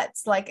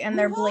cuts, like, and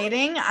they're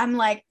bleeding. I'm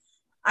like,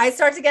 I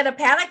start to get a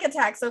panic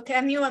attack. So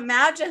can you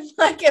imagine,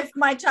 like, if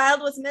my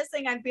child was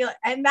missing, I'd be like,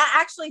 and that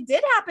actually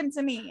did happen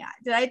to me.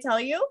 Did I tell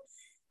you?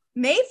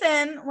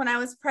 Nathan, when I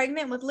was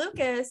pregnant with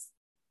Lucas,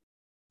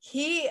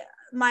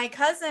 my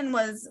cousin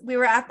we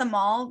were at the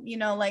mall, you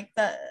know, like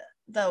the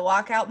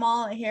walkout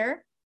mall out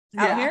here.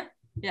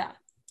 Yeah.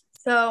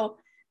 So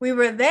we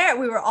were there.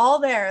 We were all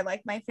there,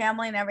 like my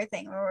family and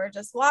everything. We were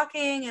just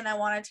walking and I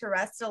wanted to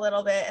rest a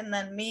little bit. And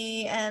then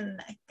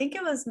I think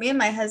it was me and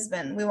my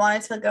husband, we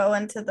wanted to go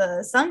into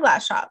the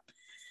sunglass shop.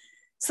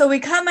 So we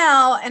come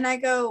out and I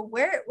go,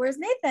 where's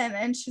Nathan?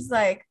 And she's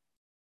like,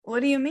 what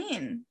do you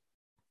mean?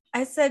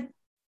 I said,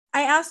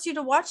 I asked you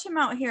to watch him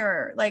out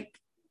here, like,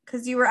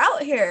 because you were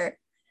out here.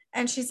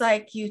 And she's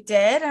like, you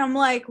did? And I'm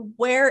like,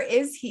 where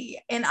is he?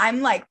 And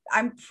I'm like,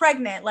 I'm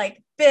pregnant,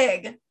 like,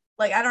 big.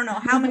 Like, I don't know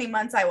how many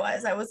months I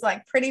was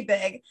like pretty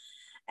big.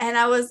 And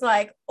I was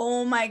like,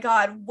 oh my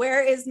God,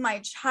 where is my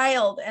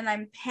child? And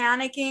I'm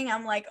panicking.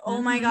 I'm like,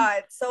 oh my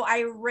God. So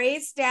I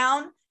raced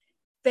down.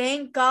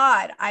 Thank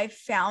God I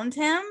found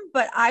him,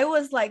 but I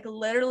was like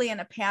literally in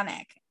a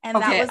panic. And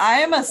I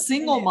am a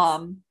single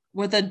mom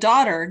with a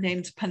daughter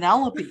named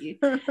Penelope,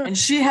 and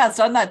she has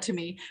done that to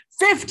me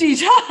 50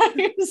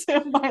 times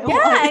in my life.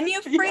 Yeah, and you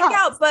freak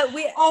out, but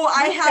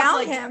I have found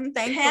like him,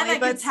 thankfully,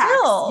 but attacks.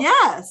 Still.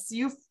 Yes,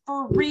 you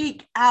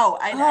freak out.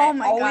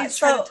 I always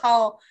try to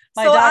tell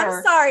my daughter.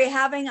 I'm sorry,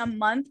 having a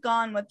month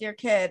gone with your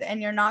kid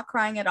and you're not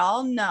crying at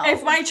all? No.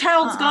 If my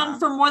child's gone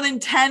for more than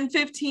 10,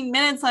 15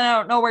 minutes and I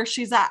don't know where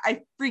she's at,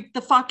 I freak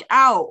the fuck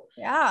out.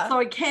 Yeah.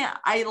 So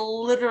I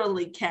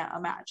literally can't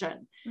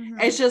imagine. Mm-hmm.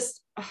 It's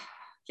just,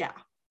 yeah.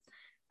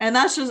 And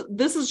this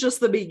is just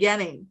the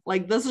beginning.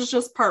 Like, this is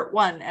just part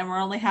 1 and we're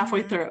only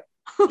halfway through.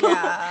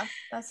 Yeah.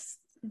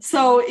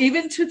 So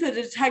even to the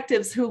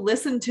detectives who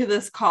listened to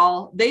this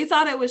call, they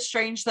thought it was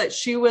strange that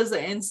she was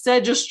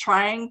instead just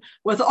trying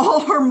with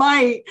all her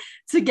might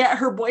to get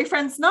her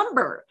boyfriend's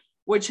number,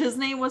 which his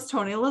name was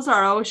Tony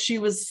Lazzaro. She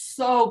was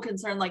so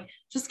concerned, like,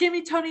 just give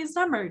me Tony's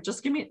number.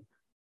 Just give me.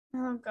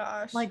 Oh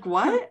gosh. Like,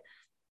 what?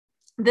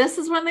 This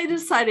is when they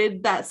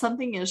decided that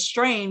something is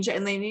strange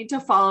and they need to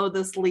follow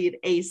this lead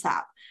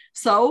ASAP.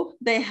 So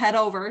they head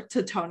over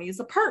to Tony's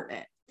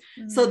apartment.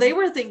 Mm-hmm. So they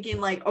were thinking,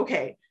 like,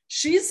 okay,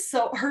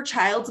 her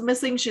child's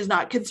missing. She's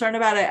not concerned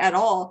about it at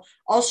all.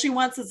 All she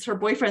wants is her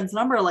boyfriend's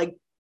number. Like,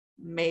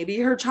 maybe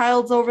her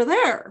child's over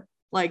there.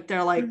 Like,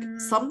 they're like,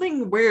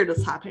 something weird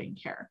is happening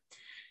here.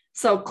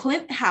 So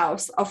Clint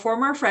House, a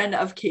former friend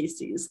of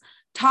Casey's,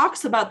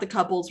 talks about the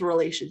couple's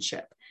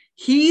relationship.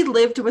 He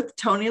lived with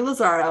Tony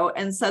Lazzaro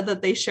and said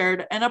that they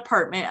shared an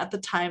apartment at the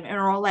time in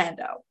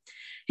Orlando.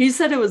 He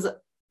said it was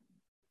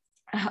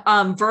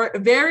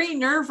very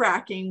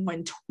nerve-wracking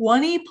when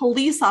 20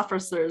 police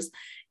officers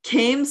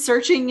came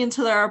searching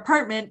into their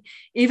apartment,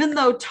 even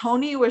though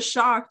Tony was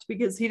shocked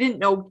because he didn't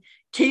know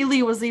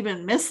Kaylee was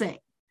even missing.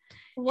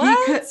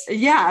 What?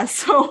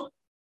 So,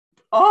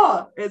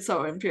 it's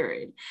so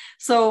infuriating.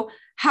 So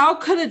How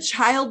could a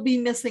child be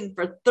missing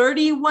for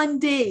 31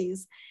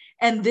 days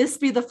and this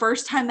be the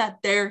first time that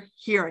they're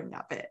hearing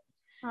of it?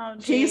 Oh,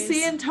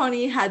 Casey and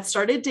Tony had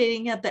started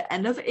dating at the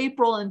end of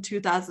April in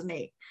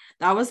 2008.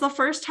 That was the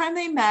first time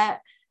they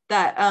met,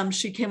 that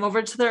she came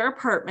over to their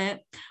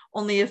apartment.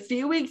 Only a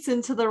few weeks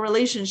into the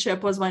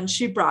relationship was when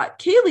she brought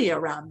Kaylee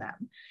around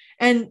them.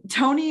 And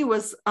Tony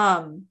was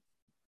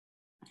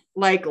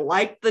like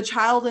the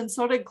child, and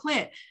so did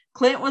Clint.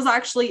 Clint was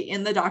actually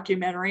in the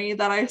documentary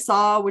that I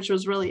saw, which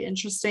was really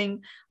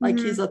interesting. Like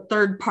he's a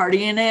third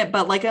party in it,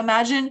 but like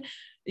imagine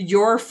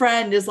your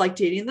friend is like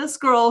dating this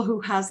girl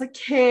who has a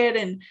kid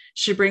and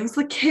she brings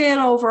the kid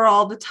over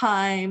all the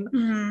time.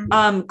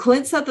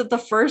 Clint said that the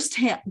first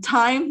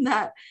time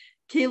that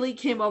Kaylee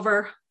came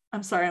over,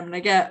 I'm sorry, I'm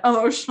gonna get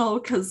emotional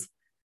because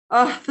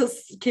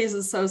this case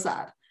is so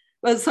sad.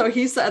 But so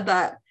he said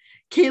that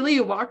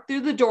Kaylee walked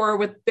through the door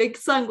with big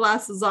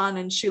sunglasses on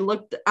and she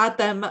looked at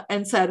them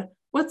and said,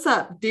 "What's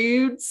up,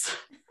 dudes?"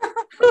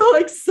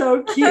 Like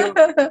so cute.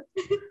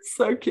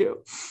 So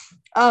cute.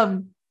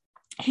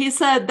 He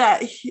said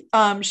that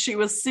she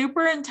was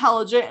super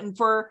intelligent, and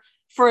for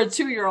a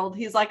 2-year-old,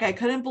 he's like, I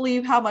couldn't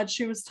believe how much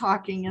she was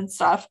talking and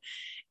stuff.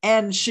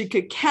 And she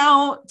could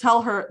count,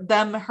 tell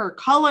them her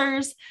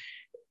colors.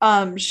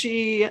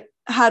 She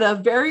had a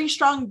very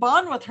strong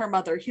bond with her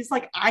mother. He's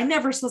like, I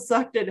never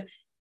suspected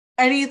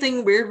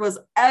anything weird was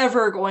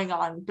ever going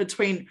on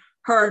between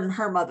her and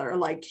her mother.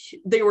 Like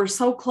they were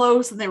so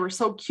close and they were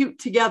so cute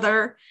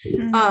together.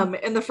 In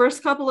the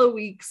first couple of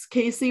weeks,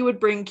 Casey would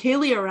bring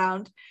Kaylee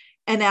around,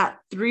 and at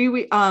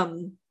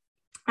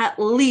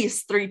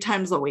least 3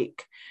 times a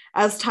week.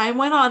 As time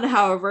went on,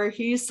 however,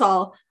 he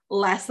saw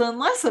less and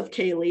less of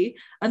Kaylee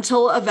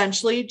until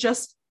eventually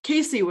just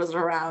Casey was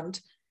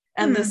around.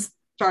 And this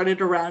started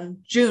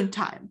around June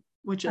time,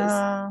 which is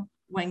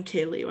when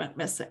Kaylee went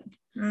missing.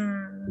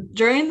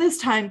 During this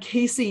time,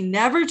 Casey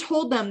never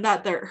told them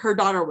that her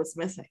daughter was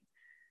missing.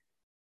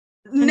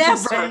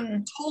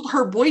 Never told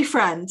her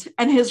boyfriend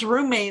and his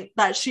roommate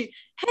that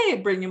hey,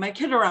 bringing my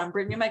kid around.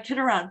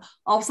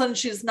 All of a sudden,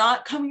 she's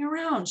not coming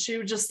around. She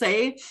would just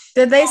say.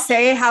 Did they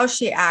say how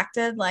she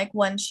acted, like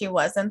when she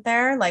wasn't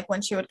there, like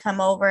when she would come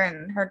over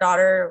and her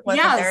daughter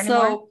wasn't there anymore?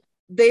 So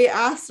they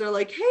asked her,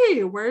 like,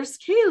 hey, where's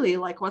Kaylee?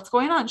 Like, what's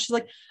going on? She's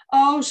like,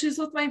 oh, she's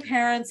with my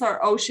parents,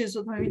 or oh, she's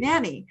with my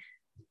nanny.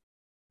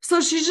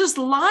 So she's just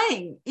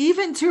lying,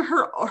 even to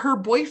her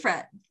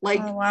boyfriend.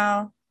 Like, oh,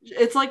 wow.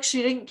 It's like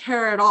she didn't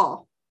care at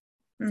all.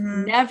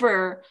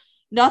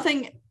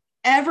 Nothing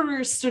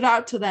ever stood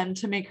out to them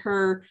to make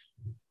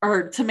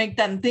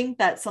them think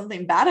that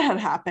something bad had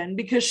happened,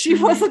 because she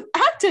wasn't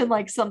acting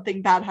like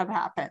something bad had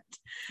happened.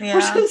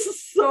 Which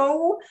is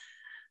so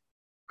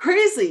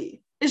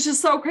crazy. It's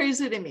just so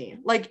crazy to me.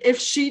 Like, if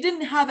she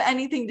didn't have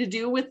anything to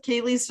do with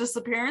Kaylee's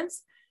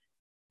disappearance,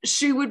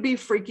 she would be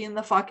freaking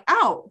the fuck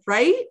out,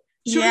 right?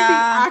 She would be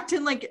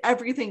acting like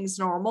everything's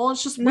normal.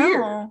 It's just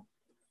weird.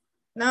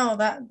 No,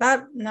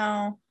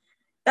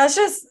 that's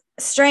just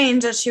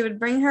strange that she would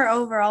bring her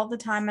over all the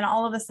time and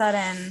all of a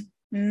sudden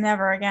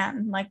never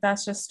again. Like,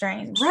 that's just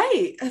strange,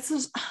 right? It's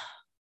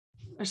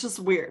just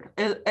weird.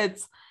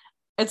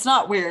 It's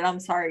not weird, I'm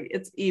sorry,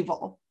 it's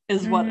evil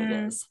is what it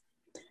is.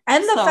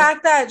 And the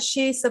fact that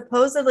she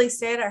supposedly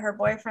stayed at her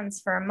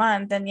boyfriend's for a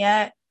month, and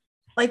yet,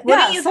 like,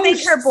 wouldn't you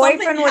think her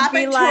boyfriend would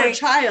be like her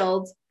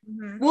child?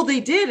 Well, they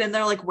did, and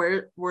they're like,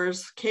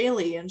 where's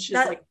Kaylee? And she's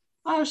like,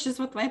 oh, she's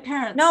with my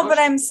parents. No, but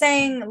I'm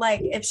saying, like,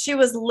 if she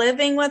was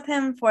living with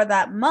him for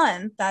that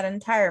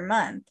entire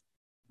month,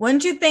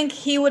 wouldn't you think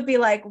he would be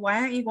like, why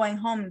aren't you going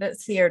home to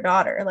see your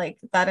daughter, like,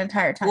 that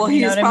entire time? Well,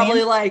 he's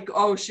probably like,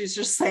 oh, she's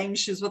just saying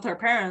she's with her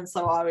parents,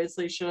 so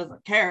obviously she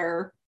doesn't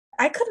care.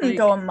 I couldn't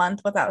go a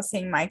month without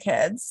seeing my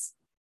kids.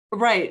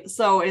 Right.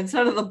 So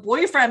instead of the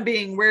boyfriend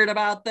being weird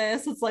about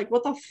this, it's like,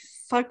 what the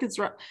fuck is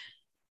wrong?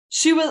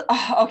 She was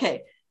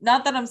okay.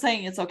 Not that I'm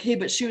saying it's okay,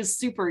 but she was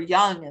super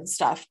young and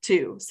stuff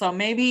too. So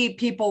maybe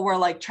people were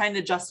like trying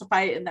to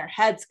justify it in their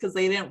heads because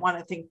they didn't want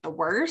to think the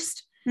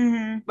worst.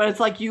 But it's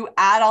like, you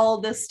add all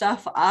this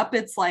stuff up.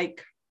 It's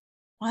like,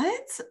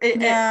 what?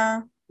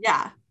 I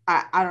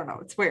don't know.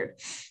 It's weird.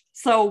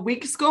 So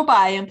weeks go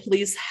by and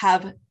police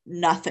have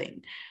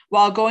nothing.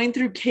 While going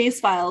through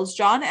case files,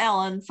 John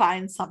Allen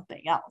finds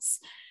something else.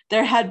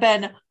 There had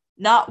been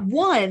not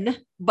one,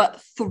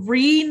 but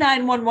 3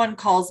 911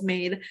 calls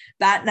made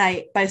that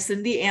night by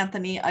Cindy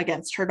Anthony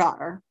against her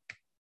daughter.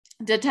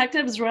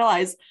 Detectives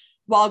realized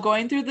while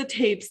going through the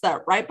tapes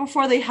that right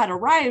before they had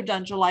arrived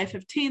on July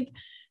 15th,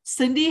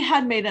 Cindy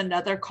had made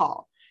another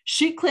call.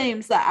 She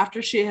claims that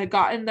after she had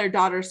gotten their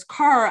daughter's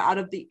car out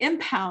of the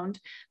impound,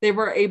 they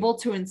were able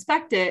to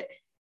inspect it.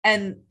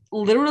 And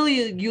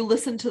literally, you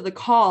listen to the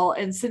call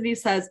and Cindy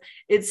says,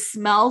 it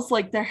smells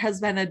like there has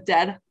been a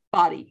dead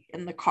body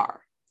in the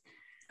car.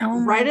 Oh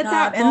my right God. At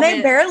that moment, and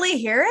they barely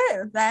hear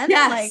it then?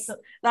 Yes, like,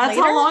 that's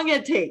later? How long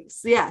it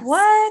takes. Yes.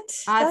 What?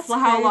 That's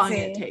how long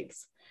it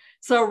takes.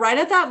 So right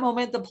at that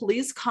moment, the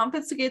police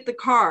confiscate the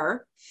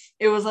car.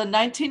 It was a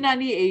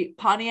 1998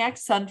 Pontiac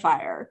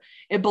Sunfire.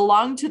 It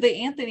belonged to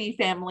the Anthony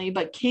family,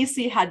 but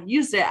Casey had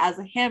used it as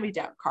a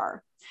hand-me-down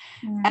car.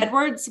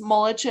 Edwards,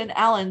 Mullich, and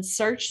Allen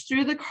searched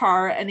through the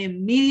car and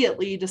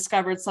immediately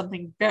discovered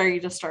something very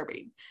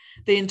disturbing.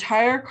 The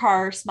entire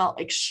car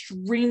smelled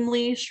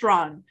extremely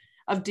strong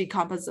of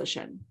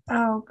decomposition.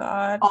 Oh,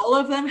 God. All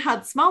of them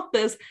had smelled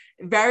this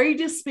very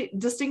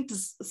distinct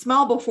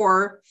smell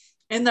before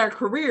in their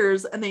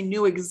careers, and they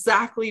knew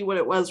exactly what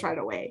it was right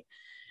away.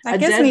 That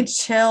gives me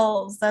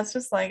chills. That's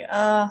just like,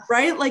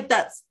 right? Like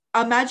that's,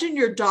 imagine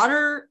your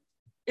daughter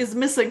is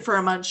missing for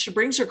a month. She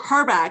brings your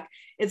car back.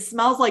 It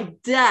smells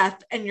like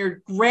death, and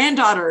your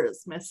granddaughter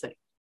is missing.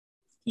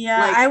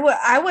 Yeah, like,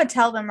 I would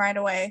tell them right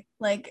away.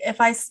 Like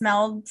if I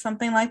smelled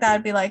something like that,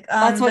 I'd be like,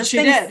 that's what she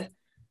did.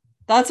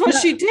 That's what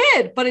she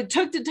did. But it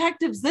took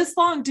detectives this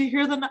long to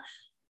hear them.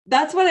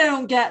 That's what I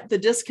don't get, the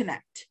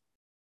disconnect.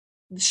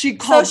 She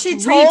called three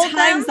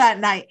times that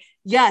night.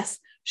 Yes,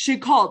 she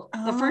called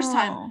the first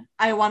time.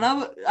 I want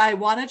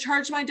to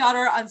charge my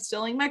daughter on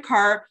stealing my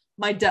car.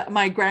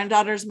 My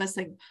granddaughter's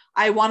missing.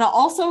 I want to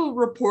also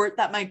report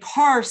that my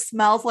car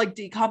smells like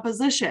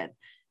decomposition.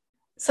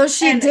 So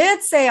she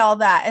did say all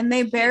that, and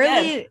they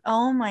barely.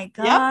 Oh my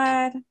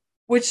God. Yep.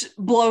 Which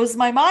blows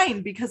my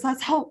mind because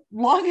that's how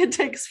long it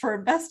takes for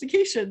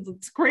investigations.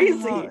 It's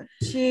crazy.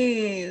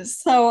 Jeez.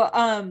 So,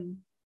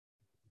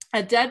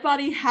 a dead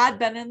body had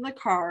been in the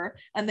car,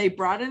 and they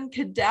brought in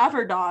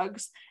cadaver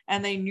dogs,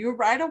 and they knew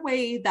right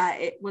away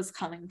that it was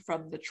coming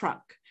from the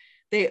trunk.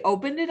 They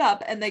opened it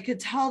up, and they could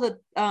tell that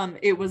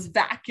it was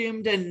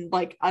vacuumed and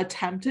like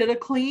attempted a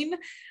clean,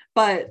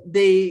 but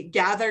they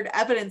gathered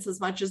evidence as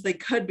much as they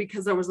could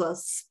because there was a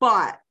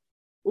spot,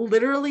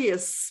 literally a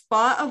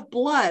spot of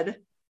blood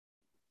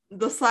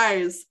the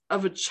size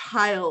of a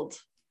child.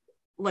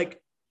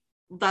 Like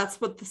that's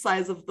what the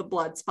size of the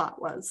blood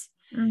spot was.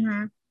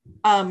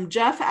 Mm-hmm.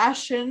 Jeff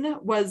Ashton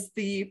was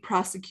the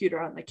prosecutor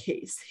on the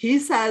case. He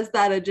says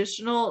that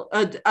additional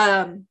to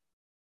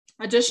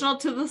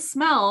the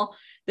smell,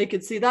 they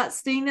could see that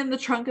stain in the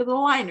trunk of the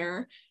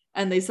liner,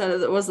 and they said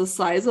it was the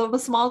size of a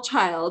small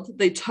child.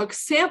 They took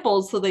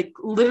samples, so they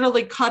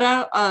literally cut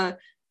out a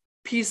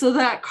piece of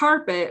that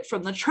carpet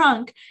from the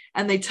trunk,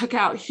 and they took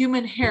out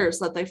human hairs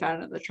that they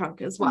found in the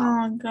trunk as well.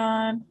 Oh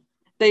God.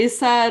 They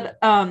said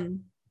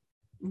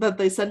that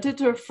they sent it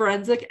to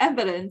forensic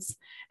evidence,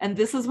 and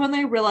this is when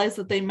they realized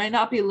that they might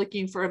not be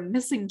looking for a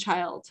missing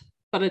child,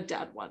 but a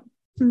dead one.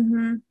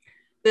 Mm-hmm.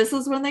 This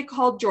is when they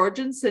called George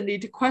and Cindy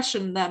to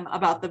question them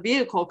about the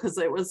vehicle, because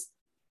it was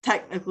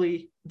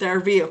technically their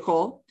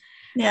vehicle.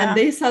 Yeah. And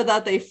they said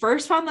that they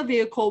first found the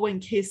vehicle when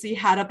Casey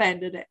had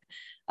abandoned it.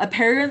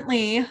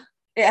 Apparently,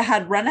 it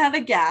had run out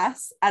of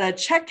gas at a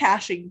check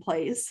cashing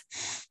place,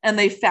 and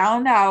they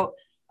found out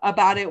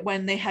about it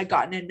when they had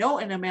gotten a note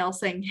in the mail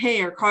saying, hey,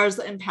 your car's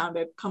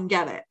impounded, come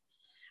get it.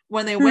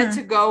 When they went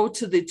to go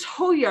to the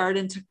tow yard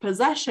and took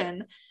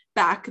possession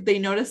back, they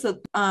noticed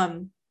that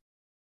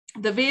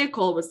the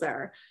vehicle was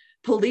there.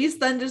 Police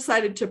then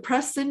decided to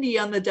press Cindy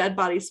on the dead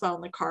body smell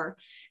in the car,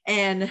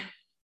 and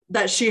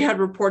that she had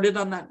reported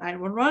on that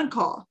 911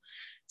 call.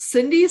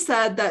 Cindy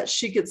said that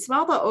she could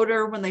smell the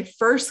odor when they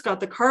first got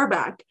the car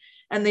back,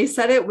 and they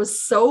said it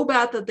was so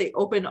bad that they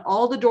opened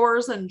all the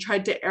doors and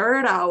tried to air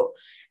it out.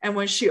 And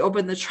when she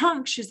opened the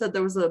trunk, she said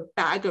there was a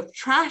bag of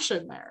trash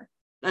in there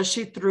that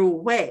she threw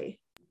away.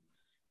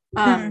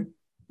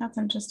 That's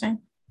interesting.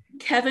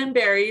 Kevin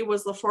Barry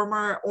was the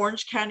former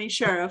Orange County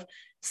sheriff,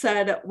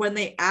 said when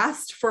they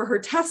asked for her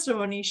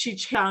testimony, she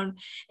found,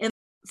 and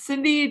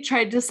Cindy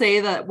tried to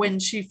say that when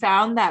she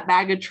found that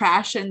bag of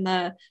trash in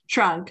the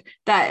trunk,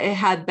 that it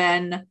had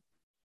been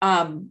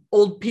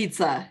old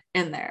pizza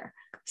in there.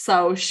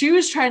 So she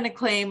was trying to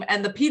claim,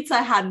 and the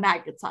pizza had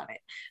maggots on it.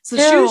 So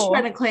she was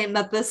trying to claim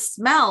that the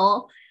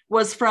smell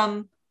was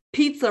from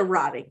pizza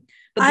rotting.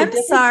 But I'm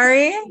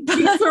sorry.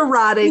 Pizza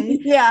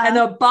rotting and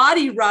a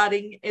body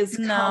rotting is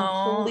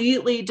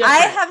completely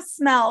different. I have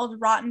smelled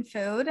rotten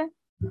food.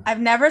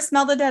 I've never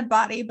smelled a dead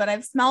body, but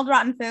I've smelled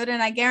rotten food,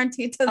 and I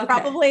guarantee it's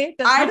probably.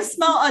 I've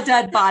smelled a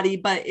dead body,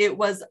 but it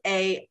was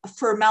a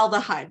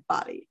formaldehyde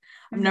body.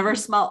 I've never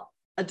smelled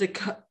a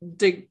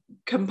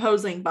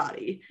decomposing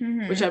body,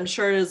 which I'm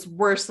sure is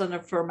worse than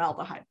a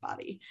formaldehyde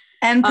body.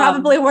 And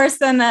probably worse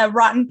than a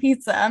rotten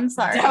pizza. I'm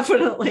sorry.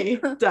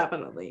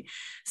 Definitely.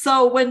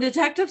 So when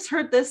detectives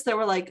heard this, they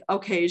were like,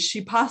 okay, is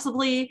she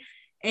possibly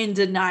in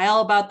denial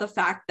about the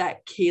fact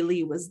that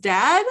Kaylee was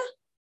dead?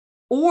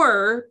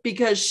 Or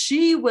because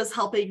she was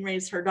helping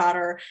raise her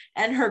daughter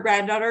and her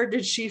granddaughter,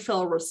 did she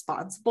feel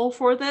responsible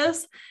for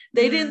this?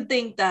 They didn't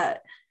think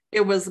that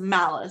it was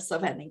malice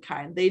of any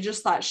kind. They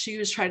just thought she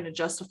was trying to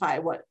justify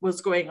what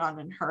was going on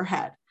in her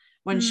head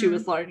when she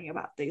was learning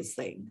about these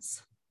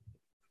things.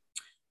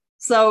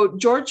 So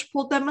George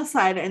pulled them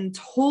aside and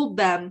told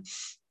them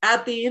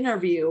at the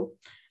interview,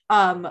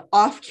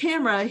 off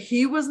camera,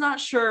 he was not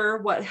sure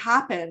what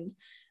happened,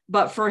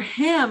 but for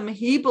him,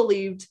 he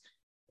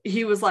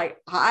was like,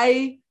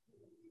 I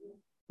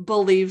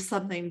believe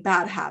something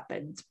bad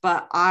happened,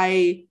 but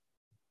I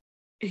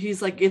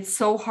he's like, it's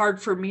so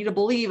hard for me to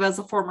believe as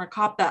a former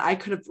cop that I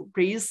could have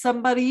raised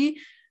somebody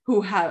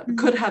who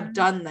could have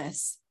done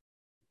this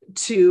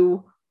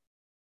to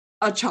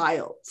a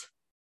child.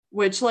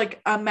 Which, like,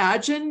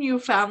 imagine you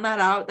found that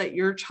out, that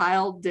your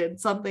child did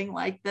something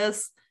like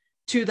this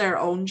to their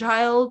own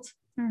child.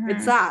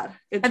 It's sad.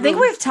 I think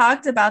we've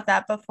talked about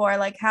that before,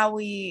 like how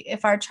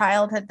if our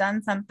child had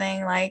done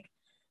something, like,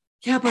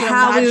 yeah, but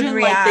how imagine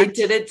like they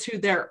did it to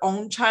their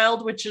own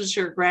child, which is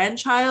your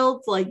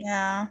grandchild. Like,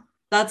 yeah,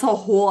 that's a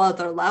whole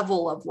other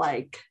level of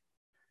like,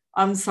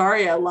 I'm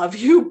sorry, I love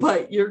you,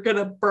 but you're going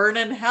to burn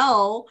in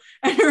hell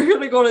and you're going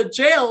to go to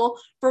jail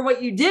for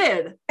what you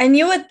did. And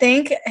you would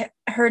think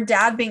her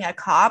dad being a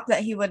cop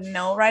that he would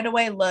know right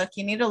away, look,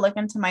 you need to look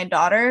into my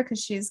daughter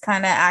because she's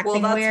kind of acting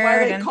weird. Well,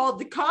 that's why they called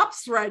the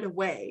cops right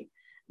away.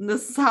 And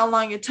this is how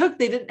long it took.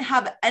 They didn't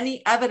have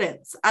any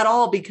evidence at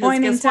all because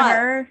pointing to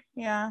her.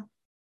 Yeah.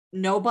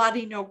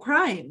 Nobody, no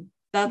crime.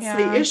 That's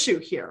the issue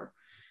here.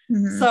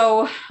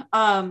 So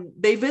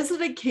they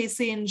visited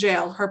Casey in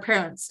jail, her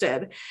parents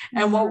did.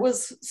 And what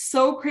was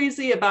so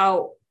crazy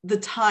about the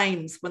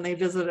times when they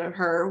visited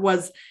her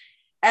was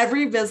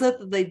every visit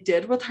that they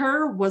did with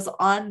her was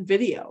on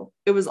video.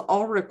 It was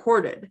all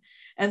recorded.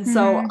 And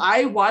so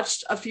I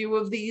watched a few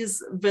of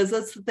these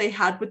visits that they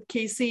had with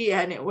Casey,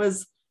 and it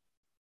was,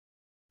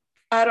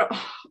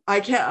 I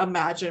can't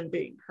imagine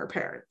being her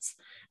parents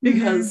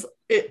because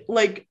it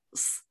like,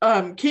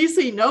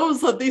 Casey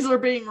knows that these are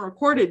being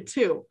recorded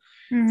too.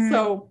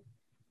 So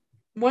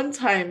one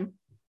time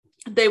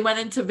they went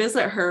in to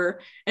visit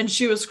her and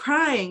she was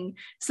crying,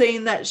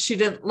 saying that she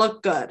didn't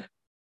look good.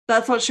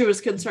 That's what she was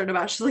concerned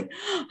about. She's like,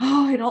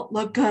 oh, I don't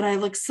look good. I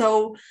look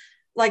so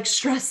like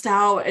stressed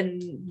out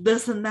and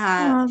this and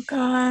that. Oh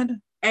God.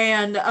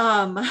 And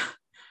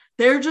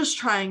they're just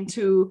trying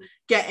to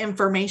get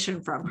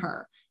information from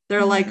her.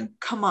 They're like,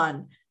 come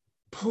on,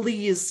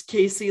 please,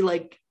 Casey,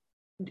 like,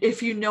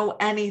 if you know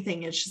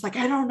anything. And she's like,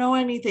 I don't know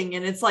anything.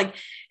 And it's like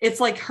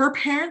her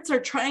parents are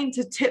trying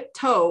to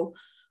tiptoe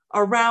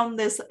around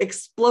this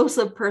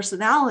explosive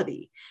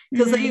personality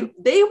because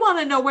they want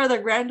to know where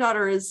their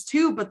granddaughter is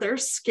too, but they're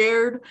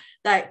scared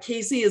that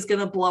Casey is going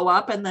to blow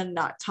up and then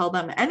not tell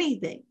them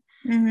anything.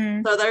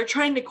 So they're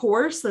trying to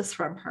coerce this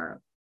from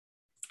her.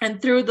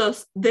 And through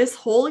this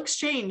whole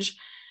exchange,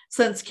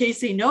 since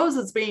Casey knows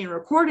it's being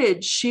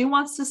recorded, she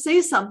wants to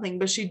say something,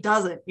 but she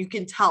doesn't. You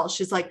can tell.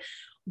 She's like,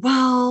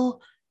 well,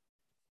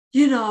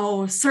 you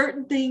know,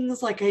 certain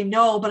things like I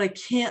know, but I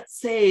can't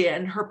say.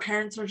 And her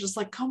parents are just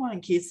like, come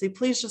on, Casey,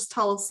 please just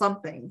tell us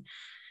something.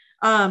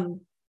 So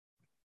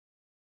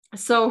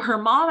her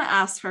mom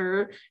asked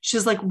her,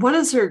 she's like, what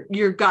does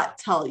your gut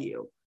tell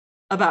you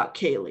about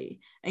Kaylee?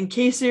 And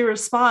Casey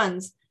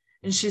responds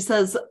and she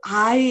says,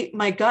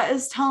 my gut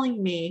is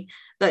telling me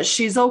that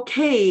she's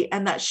okay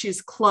and that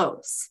she's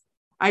close.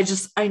 I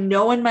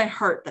know in my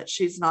heart that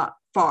she's not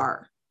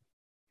far.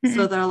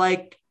 So they're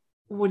like,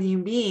 what do you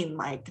mean?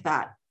 Like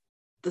that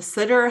the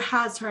sitter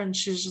has her and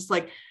she's just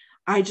like,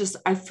 I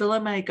feel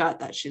in my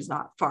gut that she's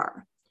not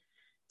far.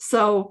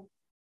 So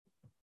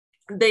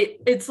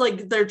it's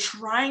like they're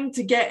trying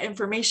to get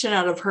information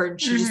out of her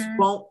and she just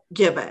won't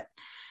give it.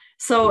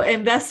 So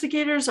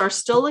investigators are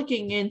still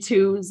looking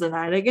into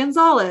Zenaida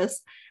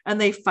Gonzalez and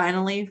they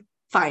finally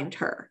find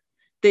her.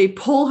 They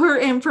pull her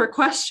in for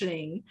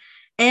questioning.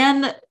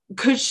 And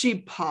could she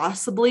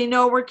possibly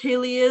know where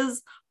Kaylee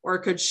is? Or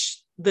could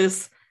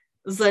this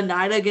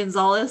Zenaida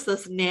Gonzalez,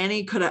 this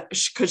nanny,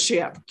 could she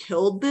have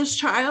killed this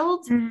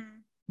child?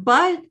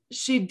 But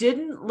she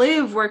didn't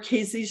live where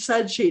Casey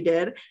said she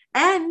did.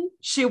 And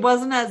she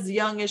wasn't as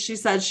young as she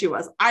said she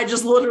was. I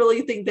just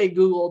literally think they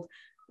Googled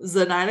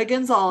Zenaida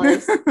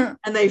Gonzalez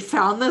and they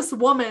found this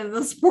woman.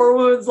 This poor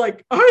woman's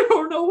like, I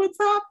don't know what's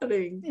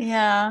happening.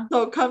 Yeah.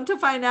 So come to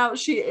find out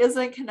she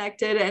isn't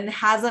connected and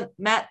hasn't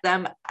met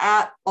them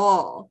at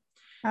all.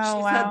 She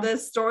said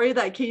this story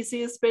that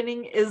Casey is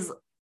spinning is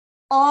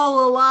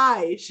all a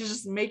lie. She's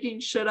just making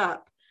shit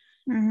up.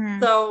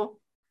 So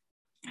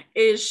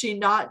is she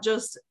not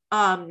just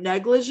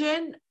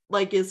negligent?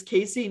 Like, is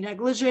Casey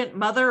negligent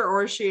mother,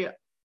 or is she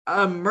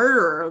a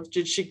murderer?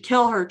 Did she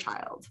kill her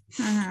child?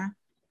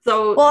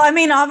 So, well, I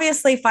mean,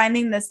 obviously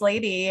finding this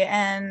lady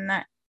and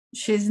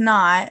she's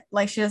not,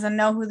 like, she doesn't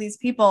know who these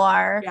people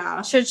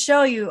are, should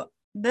show you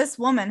this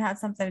woman had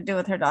something to do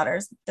with her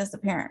daughter's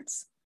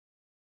disappearance.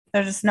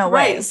 There's just no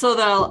way. Right.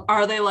 So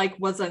are they like,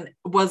 was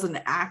an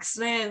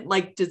accident?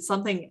 Like, did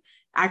something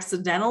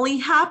accidentally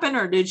happen,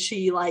 or did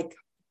she like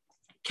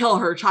kill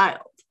her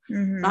child?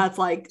 That's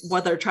like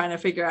what they're trying to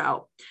figure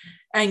out.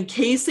 And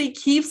Casey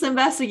keeps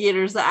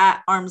investigators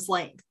at arm's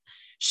length.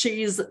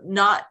 She's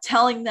not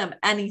telling them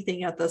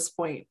anything at this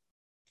point.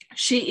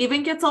 She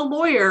even gets a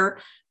lawyer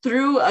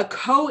through a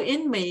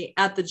co-inmate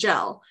at the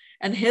jail,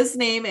 and his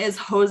name is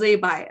Jose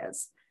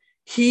Baez.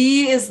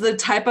 He is the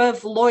type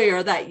of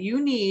lawyer that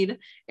you need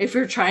if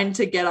you're trying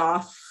to get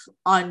off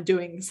on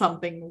doing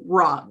something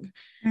wrong.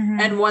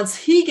 And once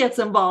he gets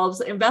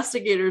involved,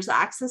 investigators'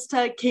 access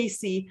to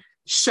Casey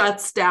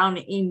shuts down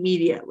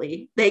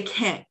immediately. They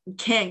can't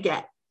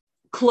get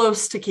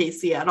close to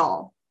Casey at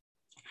all.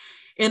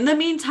 In the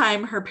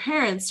meantime, her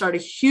parents start a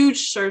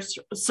huge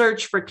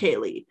search for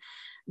Kaylee.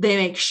 They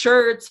make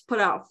shirts, put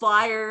out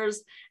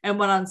flyers, and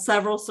went on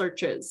several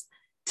searches.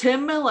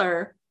 Tim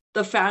Miller,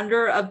 the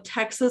founder of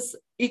Texas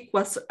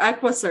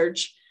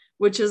EquiSearch,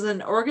 which is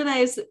an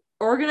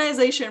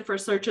organization for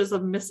searches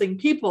of missing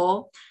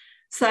people,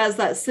 says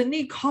that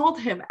Cindy called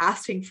him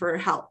asking for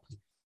help.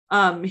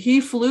 He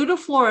flew to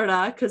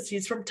Florida because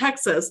he's from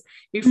Texas.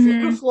 He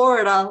flew to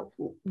Florida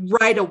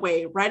right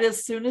away, right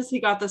as soon as he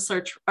got the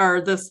search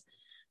or this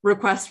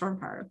request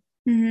from her.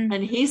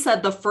 And he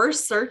said the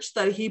first search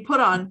that he put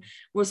on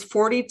was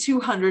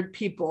 4,200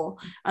 people,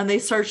 and they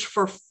searched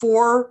for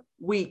 4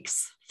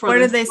 weeks. Where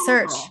did they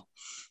search?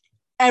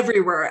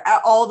 Everywhere,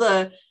 at all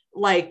the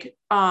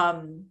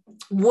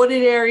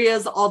wooded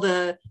areas, all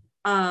the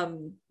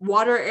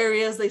water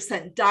areas. They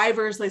sent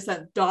divers, they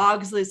sent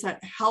dogs, they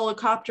sent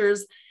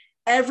helicopters,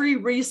 every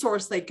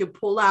resource they could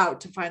pull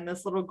out to find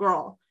this little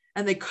girl,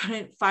 and they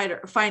couldn't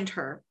find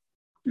her.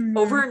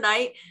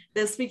 Overnight,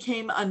 this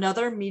became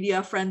another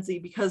media frenzy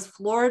because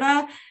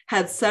Florida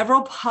had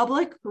several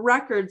public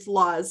records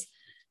laws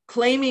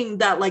claiming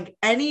that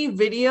any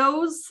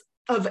videos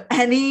of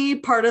any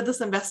part of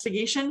this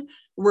investigation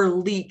were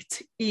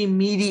leaked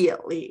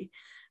immediately.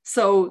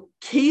 So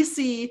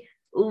Casey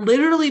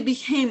literally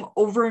became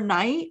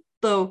overnight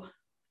the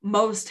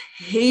most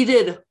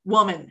hated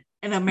woman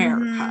in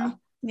America.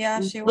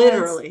 Yeah, she was.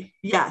 Literally,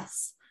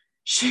 yes.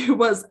 She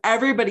was.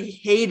 Everybody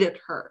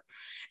hated her.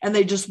 And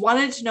they just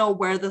wanted to know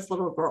where this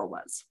little girl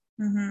was.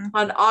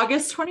 On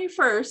August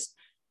 21st,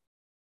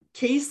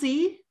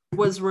 Casey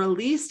was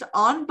released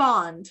on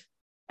bond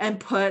and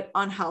put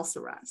on house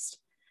arrest.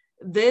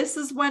 This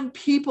is when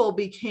people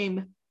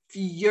became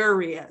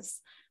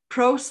furious.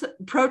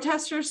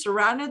 Protesters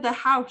surrounded the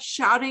house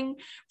shouting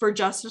for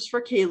justice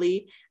for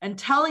Kaylee and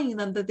telling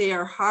them that they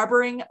are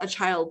harboring a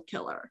child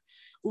killer.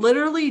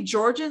 Literally,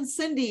 George and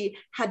Cindy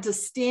had to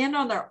stand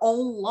on their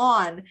own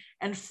lawn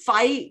and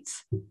fight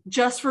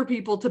just for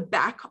people to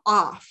back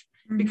off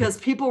because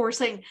people were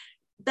saying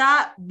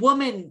that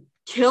woman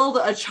killed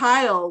a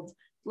child.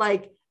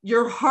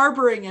 You're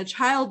harboring a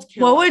child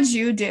killer. What would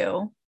you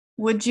do?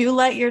 Would you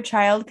let your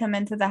child come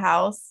into the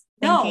house?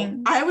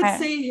 No, I would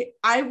say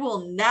I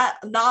will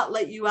not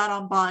let you out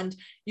on bond.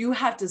 You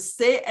have to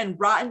sit and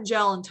rot in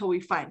jail until we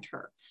find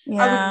her.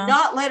 Yeah. I would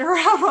not let her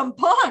out on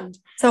bond.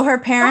 So her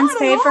parents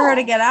paid for her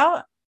to get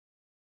out?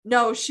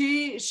 No,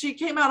 she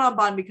came out on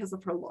bond because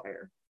of her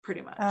lawyer,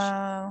 pretty much.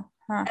 Oh.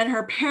 And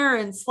her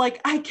parents, I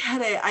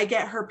get it. I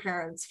get her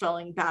parents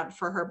feeling bad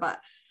for her, but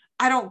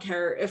I don't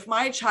care. If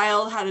my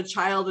child had a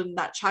child and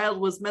that child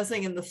was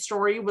missing and the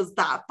story was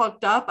that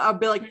fucked up,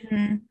 I'd be like,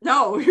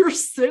 no, you're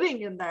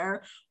sitting in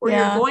there or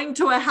you're going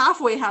to a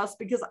halfway house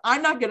because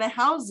I'm not going to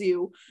house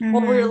you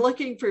while we're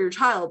looking for your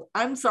child.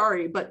 I'm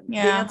sorry, but the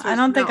answer is I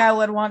don't think I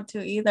would want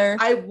to either.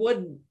 I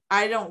wouldn't.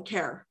 I don't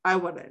care. I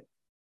wouldn't.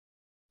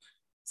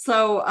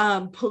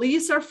 So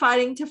police are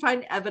fighting to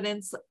find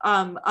evidence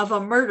of a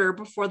murder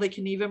before they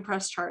can even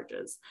press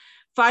charges.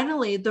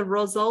 Finally, the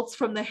results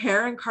from the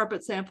hair and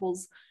carpet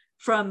samples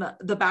from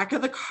the back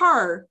of the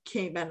car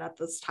came in at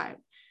this time.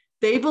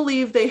 They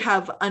believe they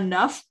have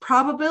enough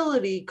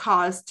probability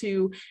cause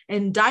to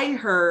indict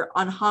her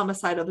on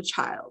homicide of a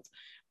child,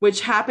 which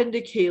happened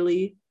to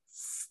Kaylee,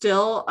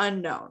 still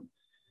unknown.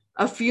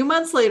 A few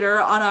months later,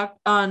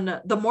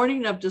 on the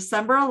morning of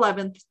December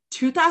 11th,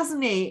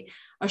 2008,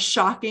 a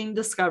shocking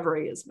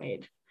discovery is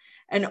made.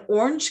 An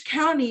Orange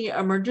County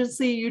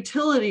emergency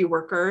utility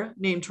worker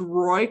named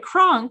Roy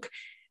Kronk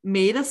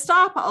made a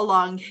stop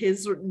along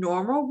his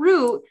normal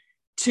route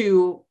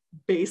to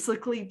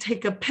basically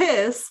take a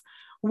piss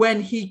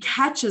when he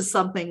catches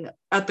something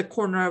at the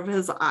corner of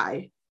his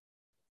eye.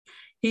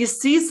 He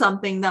sees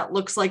something that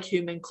looks like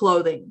human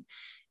clothing.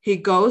 He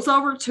goes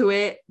over to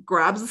it,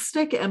 grabs a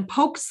stick, and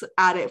pokes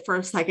at it for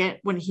a second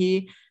when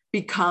he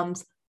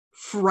becomes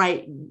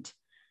frightened.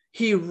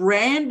 He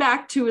ran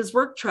back to his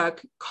work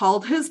truck,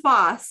 called his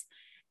boss,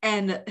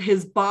 and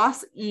his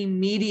boss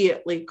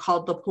immediately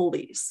called the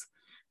police.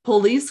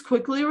 Police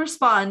quickly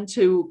respond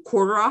to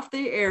quarter off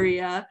the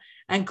area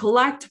and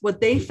collect what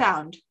they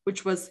found,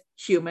 which was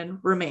human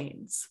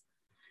remains.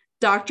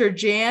 Dr.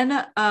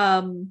 Jan,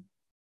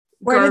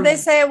 where did they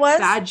say it was?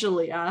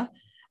 Bagilia.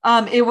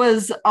 It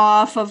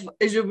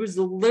was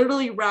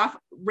literally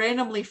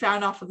randomly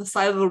found off of the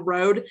side of the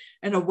road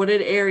in a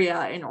wooded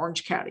area in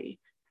Orange County.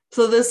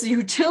 So this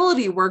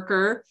utility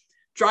worker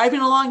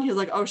driving along, he's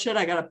like, oh shit,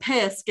 I gotta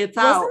piss, gets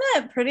out.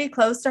 Wasn't it pretty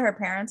close to her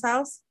parents'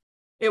 house?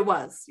 It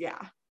was, yeah,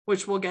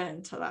 which we'll get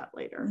into that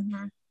later.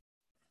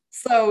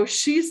 So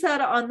she said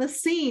on the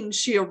scene,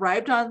 she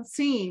arrived on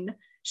scene.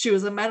 She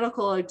was a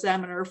medical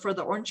examiner for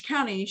the Orange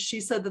County. She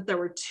said that there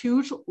were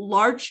two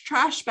large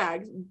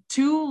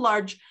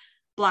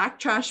black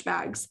trash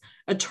bags,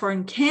 a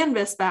torn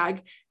canvas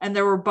bag, and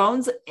there were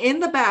bones in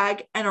the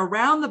bag and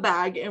around the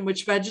bag in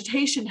which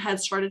vegetation had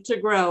started to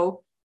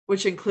grow,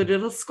 which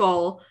included a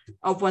skull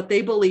of what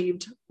they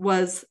believed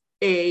was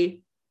a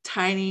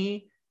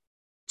tiny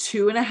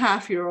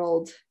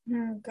 2.5-year-old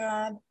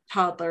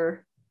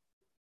toddler.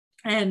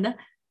 And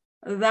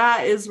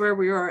that is where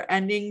we were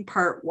ending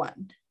part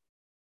 1,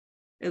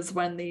 is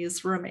when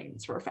these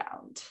remains were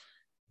found.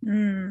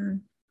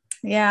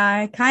 Yeah,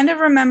 I kind of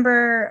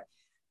remember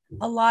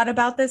a lot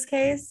about this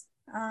case.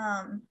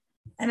 And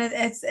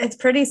it's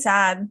pretty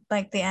sad,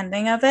 like the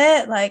ending of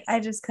it. Like, I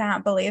just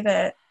can't believe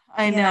it.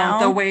 I know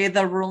the way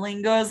the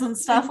ruling goes and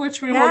stuff,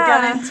 which we will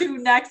get into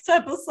next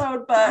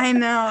episode. But I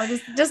know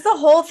just the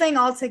whole thing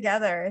all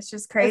together. It's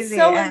just crazy.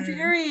 It's so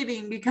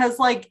infuriating because,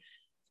 like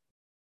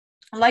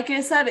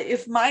I said,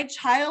 if my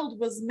child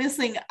was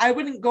missing, I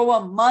wouldn't go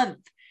a month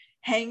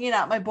hanging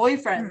at my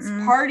boyfriend's,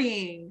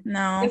 partying.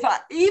 No.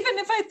 Even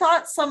if I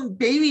thought some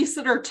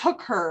babysitter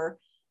took her,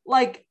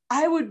 like,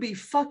 I would be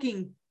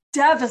fucking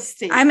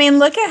devastated. I mean,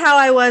 look at how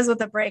I was with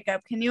the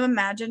breakup. Can you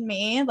imagine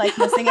me like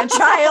missing a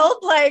child?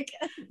 Like,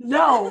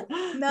 no.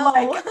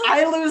 Like,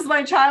 I lose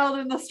my child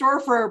in the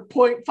store for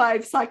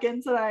 0.5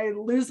 seconds and I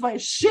lose my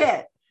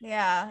shit.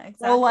 Yeah,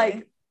 exactly. So,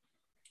 like,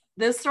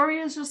 this story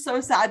is just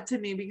so sad to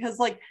me because,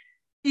 like,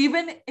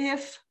 even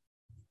if,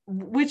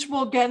 which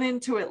we'll get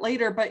into it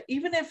later, but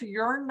even if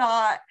you're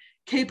not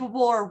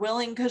capable or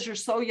willing because you're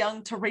so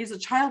young to raise a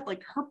child,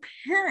 like, her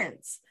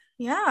parents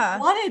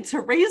wanted to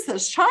raise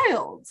this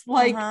child.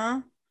 Like,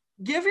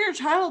 give your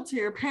child to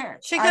your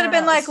parents. She could have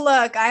been like,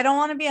 look, I don't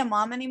want to be a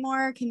mom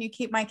anymore. Can you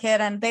keep my kid?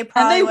 And they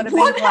probably would have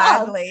been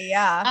gladly.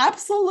 Yeah,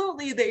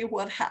 absolutely. They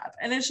would have.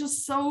 And it's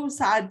just so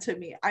sad to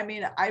me. I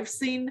mean, I've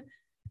seen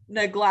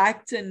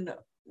neglect and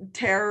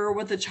terror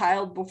with a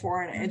child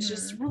before, and it's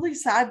just really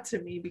sad to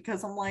me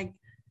because I'm like,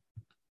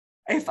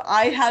 if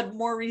I had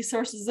more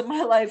resources in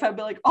my life, I'd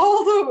be like,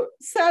 all the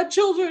sad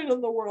children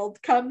in the world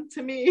come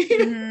to me.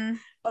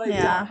 But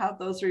I don't have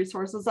those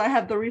resources. I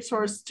had the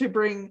resource to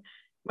bring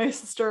my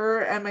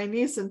sister and my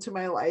niece into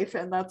my life,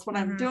 and that's what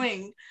I'm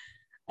doing.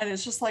 And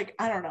it's just like,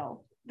 I don't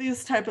know,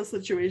 these type of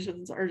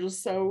situations are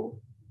just so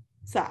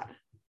sad.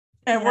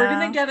 And we're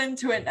going to get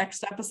into it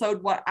next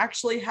episode, what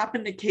actually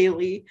happened to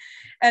Kaylee.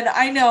 And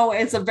I know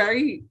it's a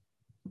very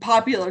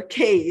popular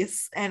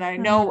case, and I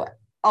know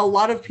a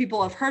lot of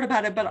people have heard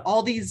about it, but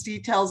all these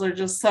details are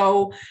just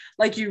so,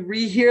 like, you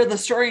rehear the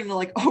story and you're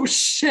like, oh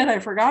shit, I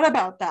forgot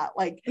about that.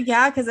 Like,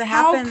 yeah, because it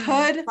happened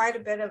quite a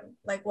bit of,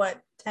 like, what,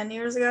 10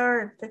 years ago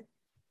or 50?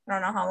 I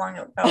don't know how long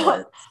it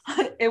was.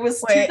 It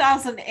was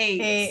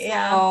 2008.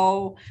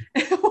 So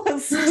it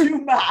was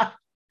too much.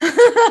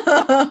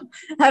 I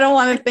don't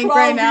want to think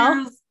right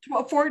now.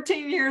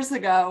 14 years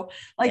ago.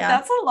 Like,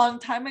 that's a long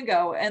time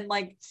ago. And,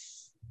 like,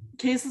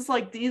 cases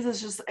like these is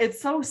just,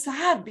 it's so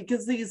sad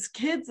because these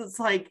kids, it's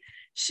like,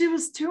 she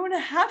was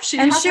 2.5.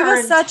 She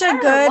was such a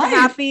good,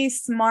 happy,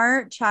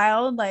 smart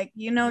child. Like,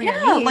 your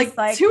niece,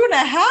 like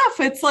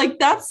 2.5. It's like,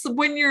 that's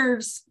when you're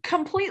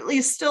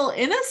completely still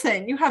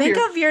innocent. You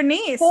have your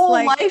niece whole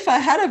life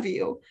ahead of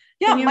you.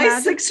 Yeah,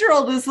 my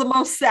 6-year-old is the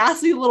most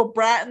sassy little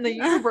brat in the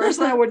universe,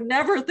 and I would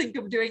never think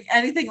of doing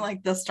anything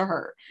like this to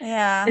her.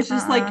 Yeah, it's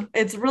just like,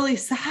 it's really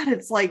sad.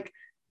 It's like,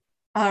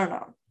 I don't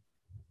know.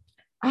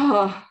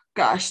 Oh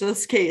gosh,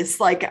 this case,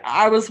 like,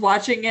 I was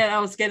watching it, I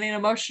was getting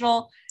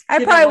emotional.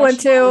 I probably would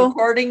too.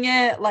 Recording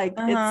it, like,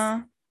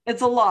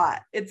 it's a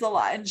lot. It's a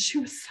lot, and she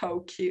was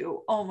so cute.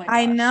 Oh my gosh,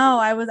 I know.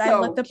 I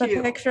looked up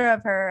a picture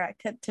of her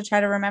to try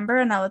to remember,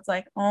 and I was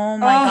like, oh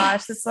my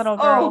gosh, this little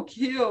girl. Oh,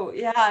 cute.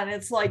 Yeah, and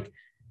it's like,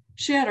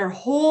 she had her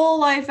whole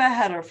life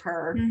ahead of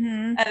her.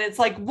 And it's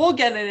like, we'll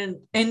get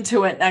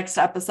into it next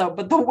episode,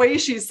 but the way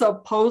she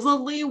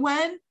supposedly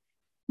went,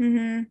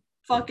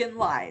 fucking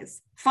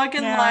lies.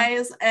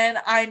 Lies. And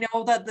I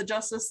know that the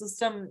justice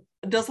system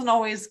doesn't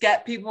always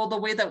get people the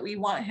way that we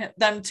want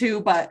them to,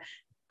 but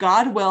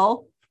God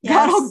will.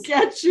 God will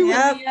get you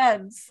in the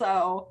end.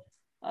 So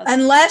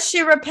unless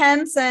she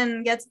repents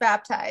and gets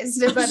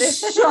baptized. But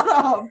shut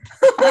up.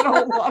 I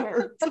don't want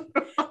her to.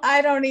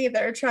 I don't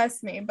either,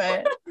 trust me,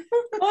 but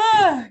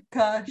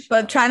gosh.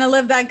 But trying to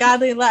live that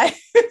godly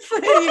life. It's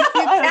really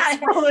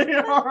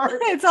hard.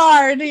 It's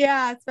hard,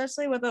 yeah,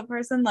 especially with a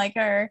person like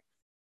her.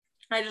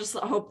 I just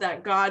hope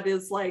that God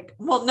is like,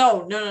 well,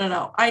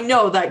 no. I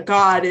know that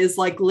God is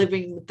like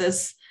living with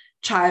this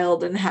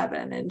child in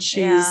heaven, and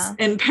she's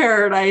in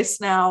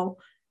paradise now.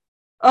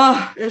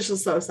 Oh, it's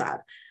just so sad.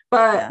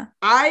 But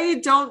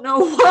I don't know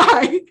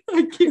why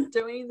I keep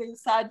doing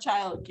these sad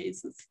child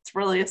cases. It's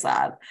really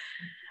sad.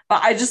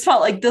 But I just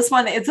felt like this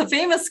one, it's a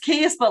famous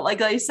case, but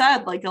like I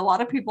said, like, a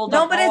lot of people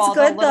don't know all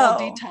the little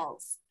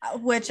details.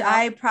 Which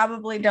I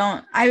probably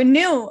don't. I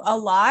knew a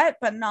lot,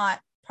 but not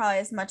probably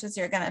as much as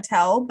you're gonna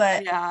tell.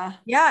 But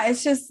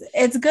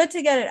it's good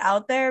to get it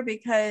out there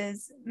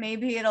because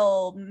maybe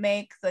it'll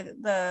make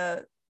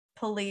the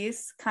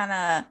police kind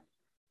of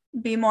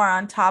be more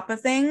on top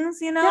of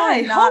things, and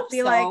not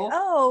be like,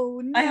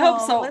 oh no. I hope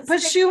so. But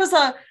she was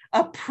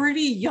a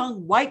pretty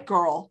young white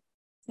girl,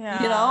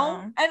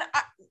 and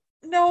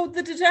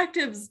the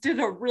detectives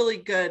did a really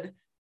good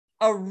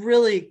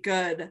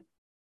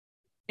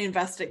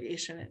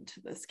investigation into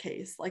this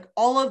case. Like,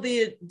 all of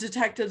the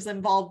detectives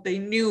involved, they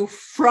knew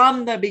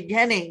from the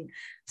beginning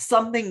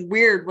something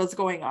weird was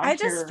going on. I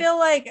just feel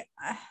like,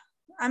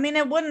 I mean,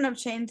 it wouldn't have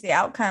changed the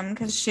outcome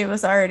because she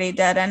was already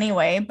dead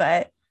anyway,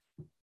 but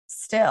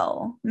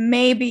still,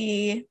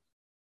 maybe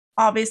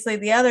obviously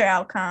the other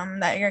outcome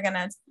that you're going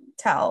to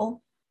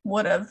tell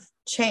would have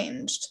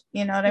changed.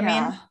 You know what I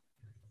mean?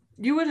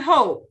 You would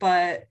hope,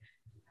 but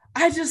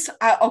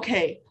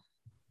okay.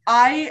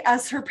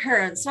 As her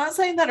parents, not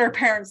saying that her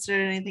parents did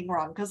anything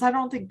wrong, because I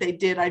don't think they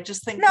did. I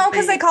just think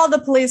because they called the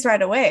police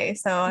right away.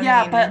 So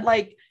I mean, but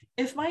like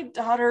if my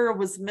daughter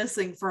was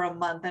missing for a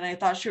month and I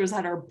thought she was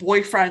at her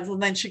boyfriend's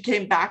and then she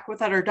came back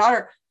without her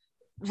daughter,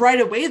 right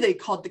away they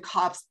called the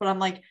cops. But I'm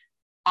like,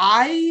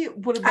 I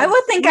would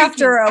think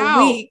after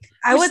a week.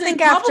 I would think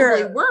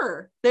after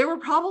they were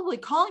probably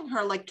calling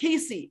her like,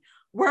 Casey,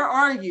 where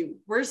are you?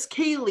 Where's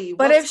Kaylee?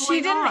 But if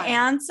she didn't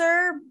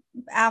answer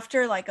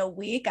after like a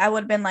week, I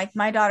would have been like,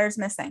 my daughter's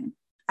missing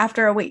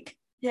after a week.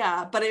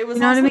 Yeah, but it was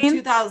also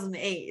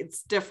 2008.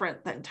 It's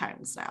different than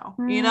times now,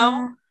 you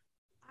know?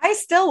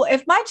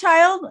 If my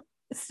child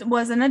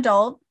was an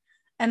adult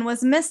and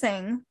was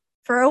missing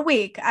for a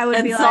week, I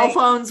would be like, cell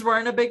phones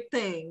weren't a big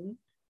thing.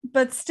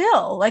 But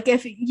still, like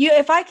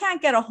if I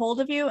can't get a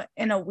hold of you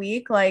in a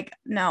week, like,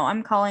 no,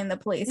 I'm calling the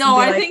police. No,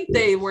 I think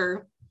they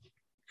were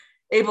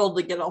able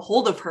to get a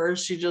hold of her.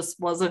 She just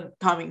wasn't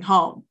coming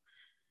home.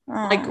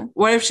 Like,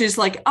 what if she's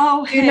like,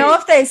 oh, hey. You know,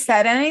 if they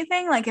said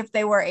anything, like if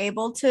they were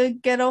able to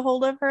get a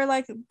hold of her,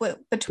 like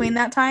between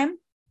that time?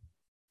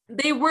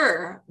 They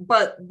were,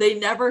 but they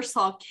never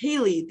saw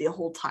Kaylee the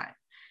whole time.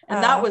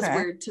 And that was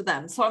weird to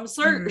them. So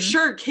I'm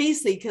sure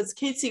Casey, because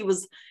Casey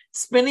was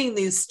spinning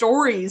these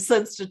stories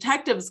since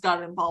detectives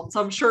got involved.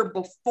 So I'm sure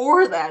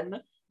before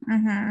then,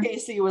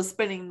 Casey was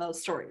spinning those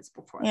stories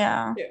before.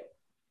 Yeah.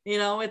 You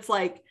know, it's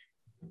like,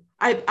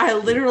 I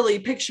literally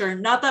picture,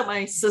 not that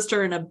my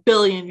sister in a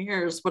billion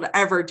years would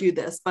ever do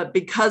this, but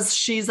because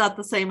she's at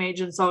the same age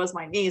and so is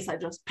my niece, I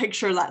just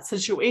picture that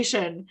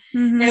situation.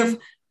 If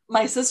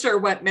my sister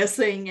went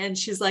missing and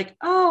she's like,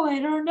 oh, I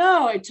don't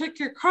know, I took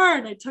your car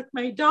and I took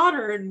my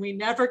daughter and we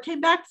never came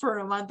back for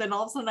a month, and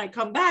all of a sudden I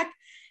come back,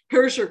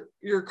 here's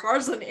your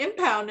car's an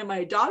impound and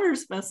my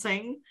daughter's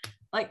missing.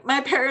 Like,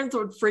 my parents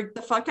would freak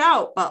the fuck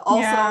out. But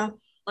also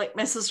like,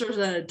 my sister's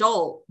an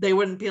adult, they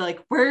wouldn't be like,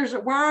 where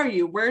are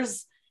you,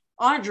 where's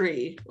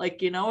Audrey?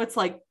 Like, you know, it's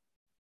like,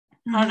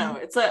 I don't know,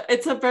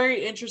 it's a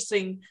very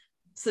interesting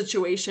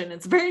situation.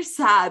 It's very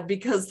sad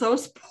because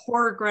those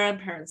poor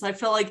grandparents, I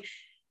feel like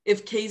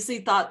if Casey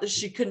thought that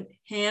she couldn't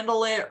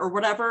handle it or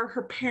whatever,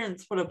 her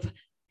parents would have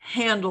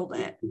handled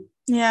it.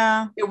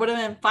 Yeah. It would have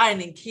been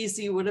fine, and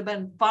Casey would have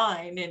been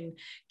fine, and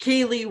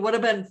Kaylee would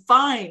have been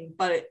fine,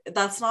 but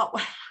that's not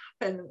what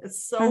happened.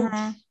 It's so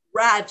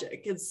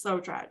tragic. It's so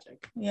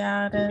tragic.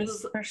 Yeah, it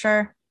is, for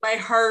sure. My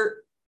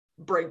heart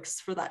breaks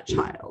for that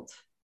child.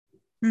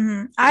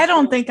 I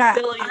don't think I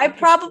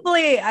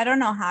don't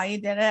know how you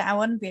did it. I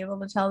wouldn't be able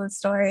to tell this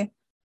story.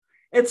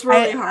 It's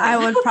really hard. I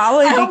would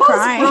probably be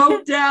crying. I almost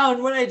broke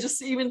down when I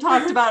just even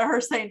talked about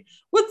her saying,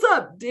 what's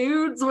up,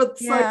 dudes, with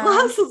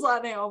sunglasses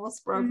on. I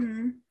almost broke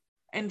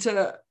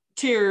into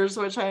tears,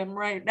 which I am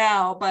right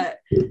now. But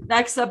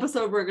next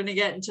episode, we're going to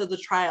get into the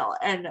trial.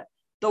 And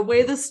the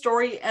way the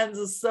story ends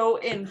is so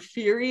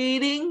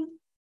infuriating.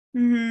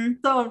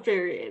 So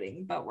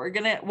infuriating, but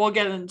we'll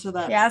get into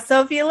that. Yeah,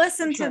 so if you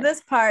listen to this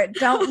part,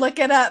 don't look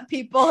it up,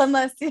 people,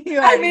 unless you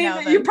already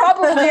know them. You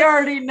probably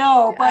already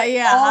know, but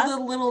all the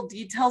little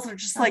details are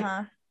just like,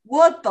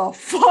 what the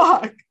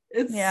fuck?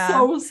 It's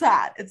so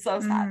sad. It's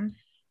so sad.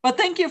 But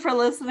thank you for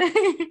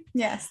listening.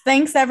 Yes,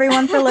 thanks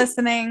everyone for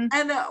listening.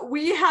 And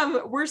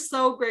we're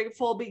so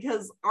grateful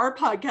because our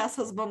podcast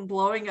has been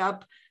blowing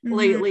up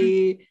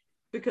lately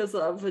because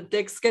of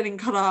dicks getting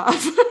cut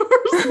off.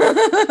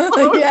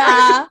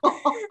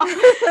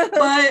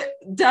 But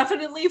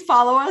definitely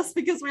follow us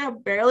because we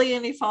have barely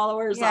any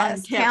followers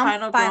on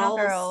Camp Final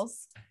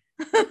Girls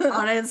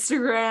on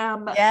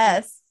Instagram.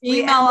 Yes.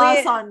 Email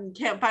us on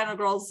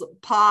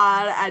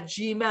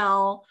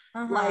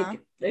campfinalgirlspod@gmail.com. Like,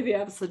 if you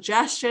have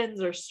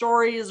suggestions or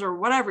stories or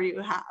whatever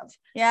you have.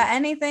 Yeah,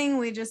 anything,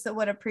 we just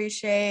would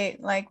appreciate.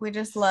 Like, we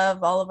just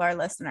love all of our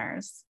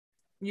listeners.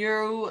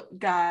 You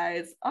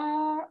guys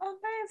are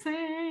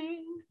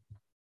amazing.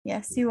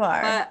 Yes, you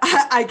are. But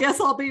I guess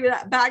I'll be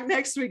back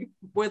next week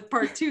with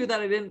part 2 that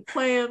I didn't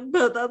plan,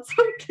 but that's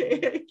okay,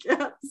 I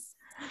guess.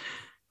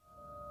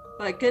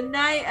 But good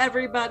night,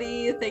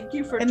 everybody. Thank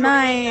you for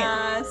joining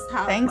us.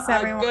 Have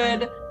a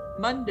good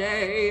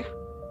Monday.